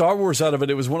take Star Wars out of it,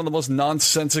 it was one of the most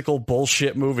nonsensical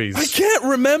bullshit movies. I can't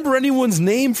remember anyone's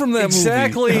name from that movie.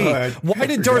 Exactly. I Why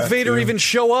did forgot, Darth Vader too. even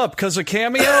show up? Because a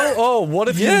cameo? Oh, what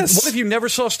if Yes. what if you never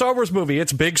saw a Star Wars movie?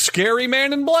 It's big scary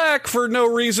man in black for no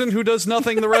reason who does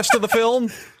nothing the rest of the film.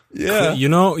 Yeah. You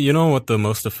know what the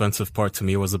most offensive part to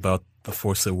me was about The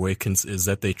Force Awakens is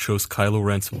that they chose Kylo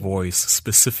Ren's voice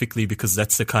specifically because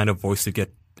that's the kind of voice you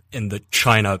get in the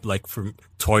China, like from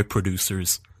toy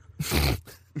producers. That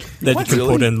you can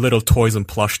put in little toys and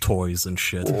plush toys and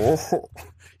shit.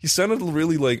 He sounded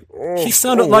really like. Oh, He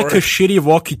sounded like a shitty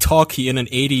walkie-talkie in an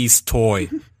 80s toy.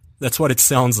 That's what it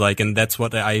sounds like, and that's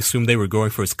what I assume they were going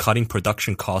for, is cutting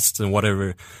production costs and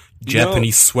whatever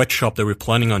Japanese sweatshop they were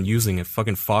planning on using at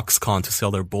fucking Foxconn to sell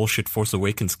their bullshit Force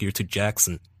Awakens gear to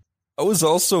Jackson. I was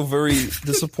also very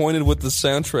disappointed with the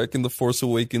soundtrack in The Force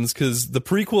Awakens because the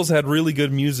prequels had really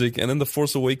good music, and then The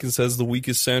Force Awakens has the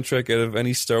weakest soundtrack out of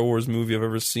any Star Wars movie I've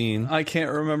ever seen. I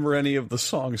can't remember any of the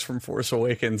songs from Force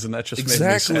Awakens, and that just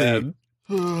Exactly. made me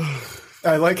sad.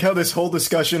 I like how this whole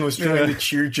discussion was trying to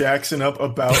cheer Jackson up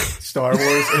about Star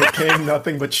Wars, and it came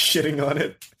nothing but shitting on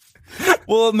it.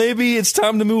 Well, maybe it's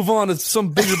time to move on to some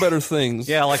bigger, better things.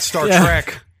 Yeah, like Star Yeah.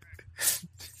 Trek.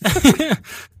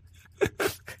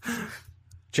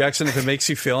 Jackson, if it makes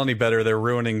you feel any better, they're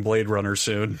ruining Blade Runner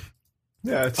soon.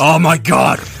 Yeah, it's, Oh my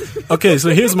god! Okay, so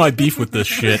here's my beef with this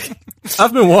shit.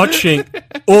 I've been watching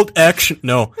old action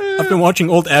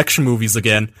movies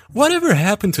again. Whatever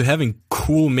happened to having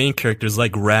cool main characters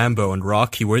like Rambo and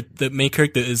Rocky, where the main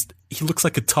character he looks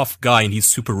like a tough guy and he's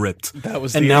super ripped? That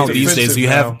was And the now '80s. these days you Offensive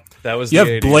have now. That was You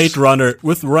the have 80s. Blade Runner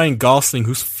with Ryan Gosling,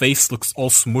 whose face looks all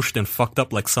smushed and fucked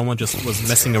up like someone just was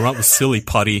messing around with silly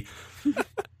putty.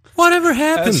 Whatever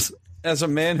happens? As a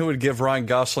man who would give Ryan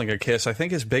Gosling a kiss, I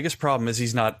think his biggest problem is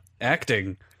he's not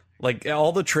acting. Like,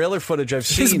 all the trailer footage I've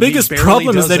seen, His biggest he barely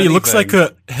problem is does that he looks anything.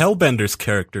 like a Hellbender's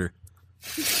character.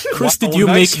 Chris, did Oh, you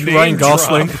nice make name Ryan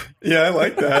Gosling? drop. Yeah, I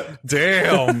like that.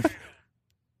 Damn.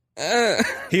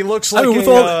 He looks I like mean,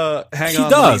 with hang he on,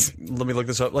 does. Let me look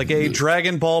this up. Like a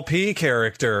Dragon Ball P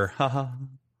character. Haha.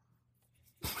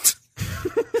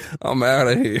 I'm out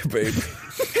of here, baby.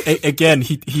 Again,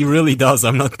 he really does.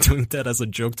 I'm not doing that as a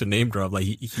joke to name drop. Like,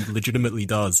 he legitimately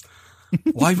does.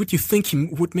 Why would you think he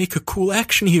would make a cool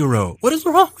action hero? What is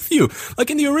wrong with you? Like,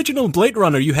 in the original Blade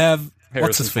Runner, you have... what's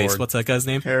Harrison his face? Ford. What's that guy's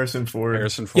name? Harrison Ford.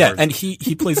 Harrison Ford. Yeah, and he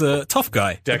plays a tough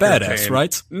guy, a Deckard badass, Cain.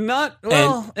 right? Not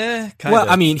well, kind Well, of.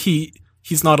 I mean,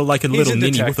 he's not like a little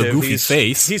ninny with a goofy he's,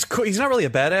 face. He's cool. He's not really a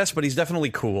badass, but he's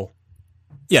definitely cool.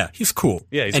 Yeah, he's cool.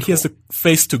 Yeah, he's and he has the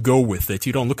face to go with it.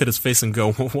 You don't look at his face and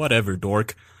go, whatever,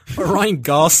 dork. But Ryan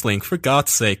Gosling, for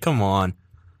God's sake, come on.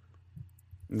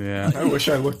 Yeah. I wish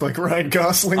I looked like Ryan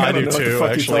Gosling. I don't do know what the too,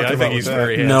 fuck actually. you're I talking think about he's with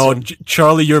very that. handsome. No,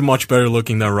 Charlie, you're much better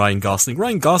looking than Ryan Gosling.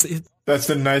 Ryan Gosling, That's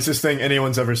the nicest thing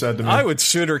anyone's ever said to me. I would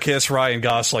sooner kiss Ryan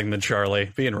Gosling than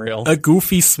Charlie, being real. a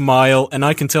goofy smile, and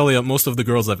I can tell you that most of the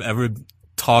girls I've ever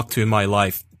talked to in my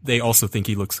life, they also think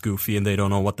he looks goofy, and they don't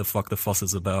know what the fuck the fuss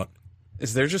is about.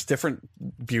 Is there just different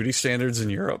beauty standards in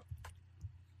Europe?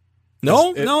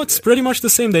 No, It- no, it's pretty much the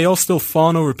same. They all still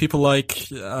fawn over people like,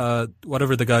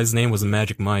 whatever the guy's name was in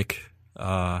Magic Mike.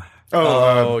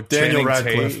 Daniel Channing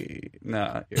Radcliffe.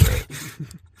 Nah, you're right.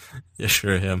 Yeah,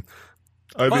 sure, him.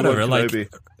 Obi-Wan Whatever, like- Kenobi.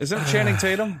 Isn't it Channing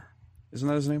Tatum? Isn't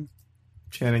that his name?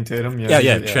 Channing Tatum. Yeah,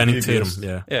 Yeah, Channing he Tatum, is.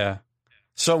 yeah. Yeah.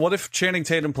 So what if Channing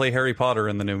Tatum play Harry Potter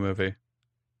in the new movie?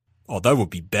 Oh, that would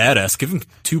be badass. Give him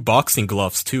 2 boxing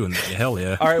gloves, too, and hell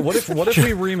yeah. All right, what if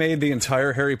we remade the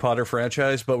entire Harry Potter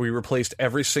franchise, but we replaced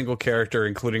every single character,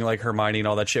 including like Hermione and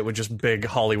all that shit, with just big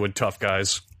Hollywood tough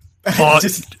guys? Oh,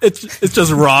 it's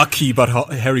just Rocky, but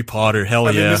Harry Potter, hell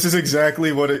I mean, yeah. this is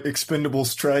exactly what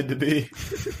Expendables tried to be.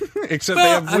 Except Well, they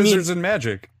have I mean- wizards and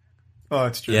magic. Oh,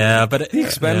 it's true. Yeah, but... The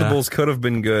Expendables could have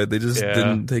been good. They just Yeah.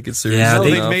 didn't take it seriously Yeah, No,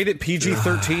 they enough. made it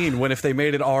PG-13, when if they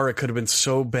made it R, it could have been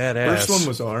so badass. First one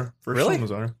was R. First Really? one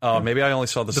was R. Oh, maybe I only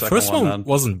saw the The second first one then.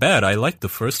 wasn't bad. I liked the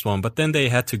first one, but then they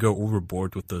had to go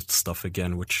overboard with the stuff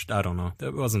again, which, I don't know,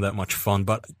 that wasn't that much fun.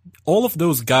 But all of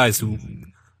those guys who...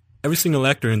 Every single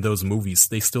actor in those movies,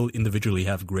 they still individually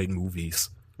have great movies.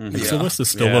 Like Sylvester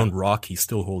Stallone, Rocky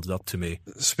still holds up to me.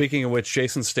 Speaking of which,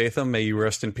 Jason Statham, may you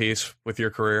rest in peace with your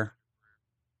career.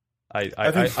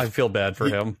 I think feel bad for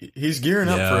him. He's gearing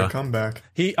up for Yeah. a comeback.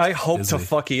 I hope Is to he?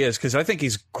 fuck he is, because I think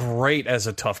he's great as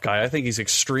a tough guy. I think he's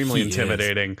extremely He is.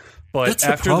 intimidating. But That's the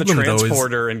after the problem, though, is-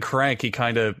 Transporter and Crank, he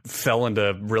kind of fell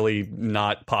into really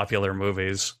not popular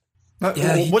movies.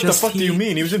 Yeah, he What the just- fuck do you he-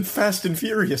 mean? He was in Fast and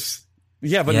Furious.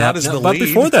 Yeah, but not as the but lead.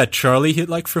 before that, Charlie,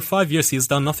 for 5 years, he's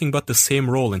done nothing but the same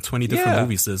role in 20 different Yeah.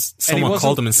 movies. As he someone wasn't-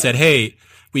 called him and said, hey,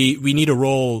 we need a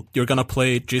role. You're going to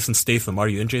play Jason Statham. Are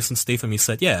you in Jason Statham? He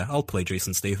said, yeah, I'll play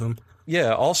Jason Statham.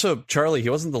 Yeah, also, Charlie, he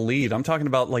wasn't the lead. I'm talking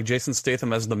about like Jason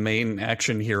Statham as the main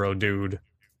action hero dude.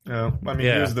 No, I mean,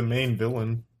 Yeah. he was the main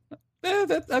villain.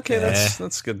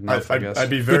 That's good enough, I guess. I'd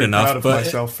be very Good enough, proud of but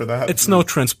myself for that. It's no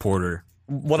Transporter.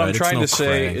 What Right, I'm it's trying no to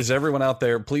say Crank. is everyone out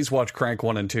there, please watch Crank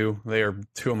 1 and 2. They are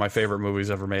 2 of my favorite movies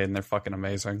ever made, and they're fucking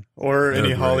amazing. Or any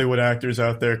great. Hollywood actors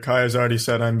out there. Kai has already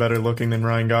said I'm better looking than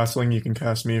Ryan Gosling. You can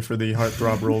cast me for the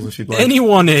heartthrob roles if you'd like.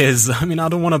 Anyone is. I mean, I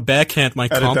don't want to backhand my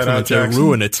that out, compliment or Jackson.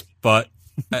 ruin it, but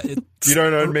You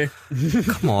don't own me.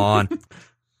 come on.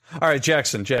 All right,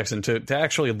 Jackson, to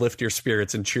actually lift your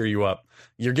spirits and cheer you up,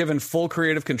 you're given full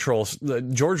creative control.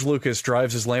 George Lucas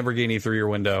drives his Lamborghini through your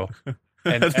window.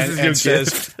 And, This is and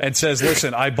your says,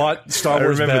 listen, I bought Star I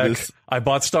Wars remember back. this. I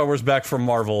bought Star Wars back from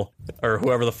Marvel or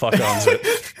whoever the fuck owns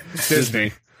it,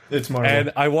 Disney. It's Marvel.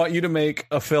 And I want you to make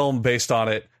a film based on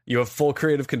it. You have full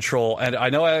creative control. And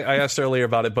I know I asked earlier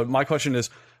about it, but my question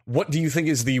is, what do you think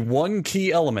is the one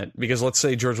key element? Because let's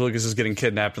say George Lucas is getting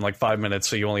kidnapped in like 5 minutes,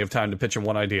 so you only have time to pitch him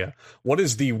one idea. What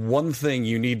is the one thing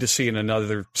you need to see in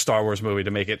another Star Wars movie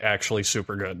to make it actually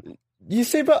super good? You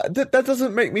see, but that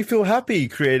doesn't make me feel happy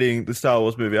creating the Star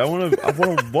Wars movie. I want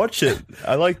to watch it.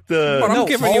 I like the. But I'm No,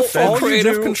 giving all- you all full you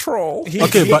creative do- control.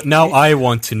 Okay, but now I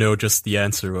want to know just the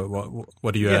answer.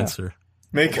 What do you answer?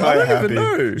 Make I Kai don't happy. even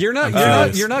know.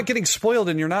 You're not getting spoiled,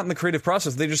 and you're not in the creative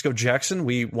process. They just go, Jackson,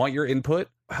 we want your input.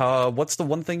 What's the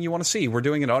one thing you want to see? We're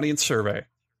doing an audience survey,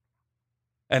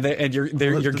 and you're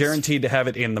guaranteed to have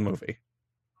it in the movie.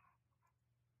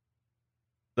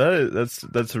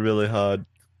 That's a really hard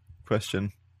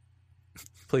question.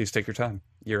 Please take your time.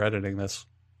 You're editing this.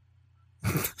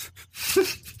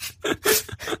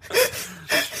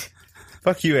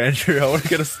 Fuck you, Andrew. I want to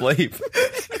go to sleep.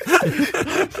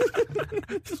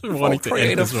 Wanting to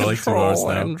end this for like 2 hours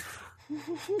now.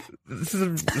 This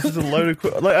is a load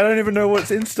of... Like, I don't even know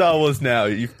what's in Star Wars now.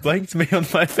 You've blanked me on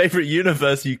my favorite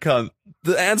universe, you cunt.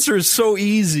 The answer is so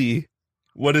easy.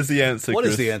 What is the answer, What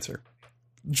Chris? is the answer?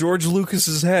 George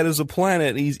Lucas's head is a planet,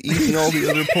 and he's eating all the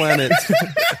other planets.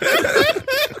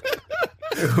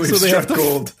 So they have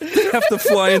gold. They have to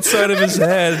fly inside of his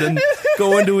head and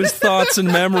go into his thoughts and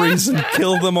memories and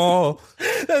kill them all.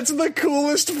 That's the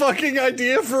coolest fucking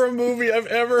idea for a movie I've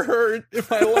ever heard in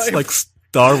my life. It's like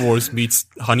Star Wars meets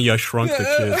Honey, I Shrunk the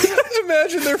Kids.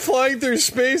 Imagine they're flying through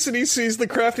space and he sees the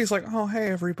craft. He's like, "Oh,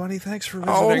 hey, everybody, thanks for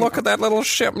visiting." Oh, look at that little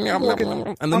ship. And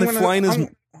then they fly in his...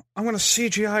 I'm going to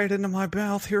CGI it into my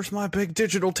mouth. Here's my big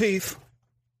digital teeth.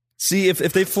 See, if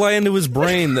they fly into his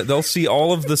brain, they'll see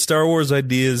all of the Star Wars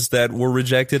ideas that were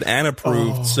rejected and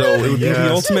approved. So it would be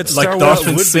the ultimate Star Like Wars. Darth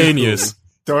Insidious.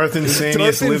 Darth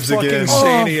Insidious lives again.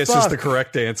 Insidious is fuck. the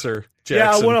correct answer, Yeah, I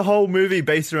Jackson. want a whole movie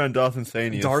based around Darth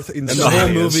Insidious. Darth And the whole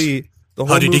Insidious. movie... The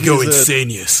whole How did he movie go is a-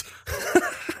 Insidious?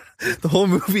 The whole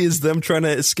movie is them trying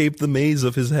to escape the maze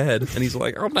of his head. And he's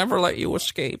like, I'll never let you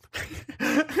escape.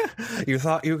 You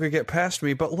thought you could get past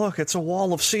me, but look, it's a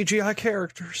wall of CGI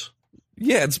characters.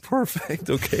 Yeah, it's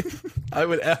perfect. Okay. I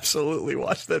would absolutely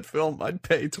watch that film. I'd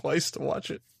pay twice to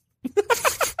watch it.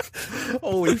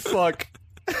 Holy fuck.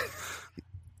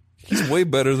 He's way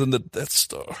better than the Death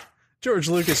Star. George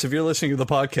Lucas, if you're listening to the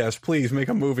podcast, please make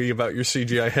a movie about your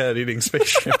CGI head eating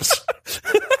spaceships.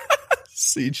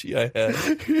 CGI head.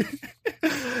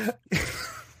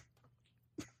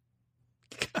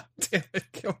 God damn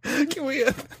it. Can we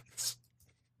end this?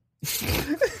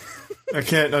 I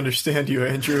can't understand you,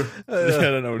 Andrew. I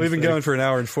don't know what We've to been say. going for an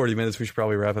hour and 40 minutes. We should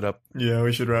probably wrap it up. Yeah,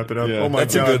 we should wrap it up. Yeah. Oh my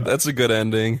god. That's a good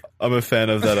ending. I'm a fan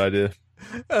of that idea.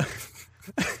 All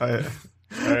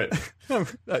right. I'm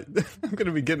going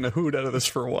to be getting a hoot out of this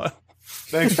for a while.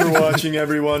 Thanks for watching,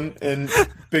 everyone, and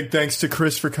big thanks to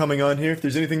Chris for coming on here. If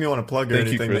there's anything you want to plug or Thank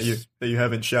you, anything Chris. that you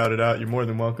haven't shouted out, you're more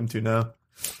than welcome to now.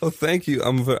 Oh, thank you.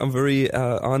 I'm very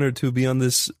honored to be on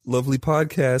this lovely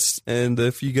podcast. And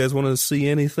if you guys want to see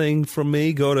anything from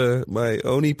me, go to my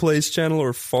Oni Plays channel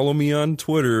or follow me on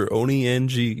Twitter,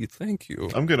 OneyNG. Thank you.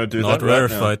 I'm gonna do Not that right now.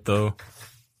 rarefied, though.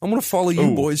 I'm going to follow you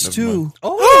Oh, boys never too. mind.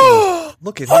 Oh,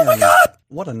 look at him. Oh my God.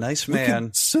 What a nice We can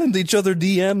man. send each other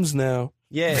DMs now.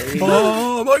 Yay.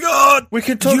 Oh my god! We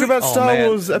can talk about Oh, Star man.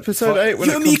 Wars Episode 8 when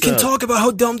You it and comes me can out. talk about how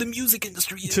dumb the music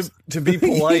industry is. To be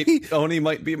polite, Oni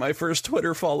might be my first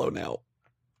Twitter follow now.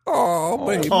 Oh,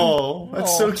 baby. Oh,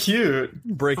 that's so cute.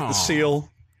 Break the seal.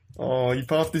 Oh, you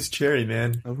popped this cherry,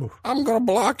 man. I'm going to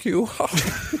block you.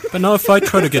 But now if I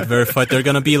try to get verified, they're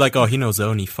gonna be like, oh, he knows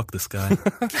Oni, fuck this guy.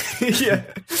 Yeah.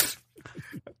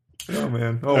 Oh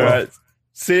man. Oh All well. right.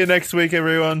 See you next week,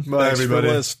 everyone. Bye, Thanks everybody.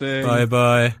 for listening.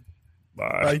 Bye-bye.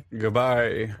 Bye.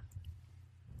 Goodbye.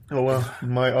 Oh well,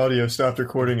 my audio stopped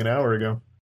recording an hour ago.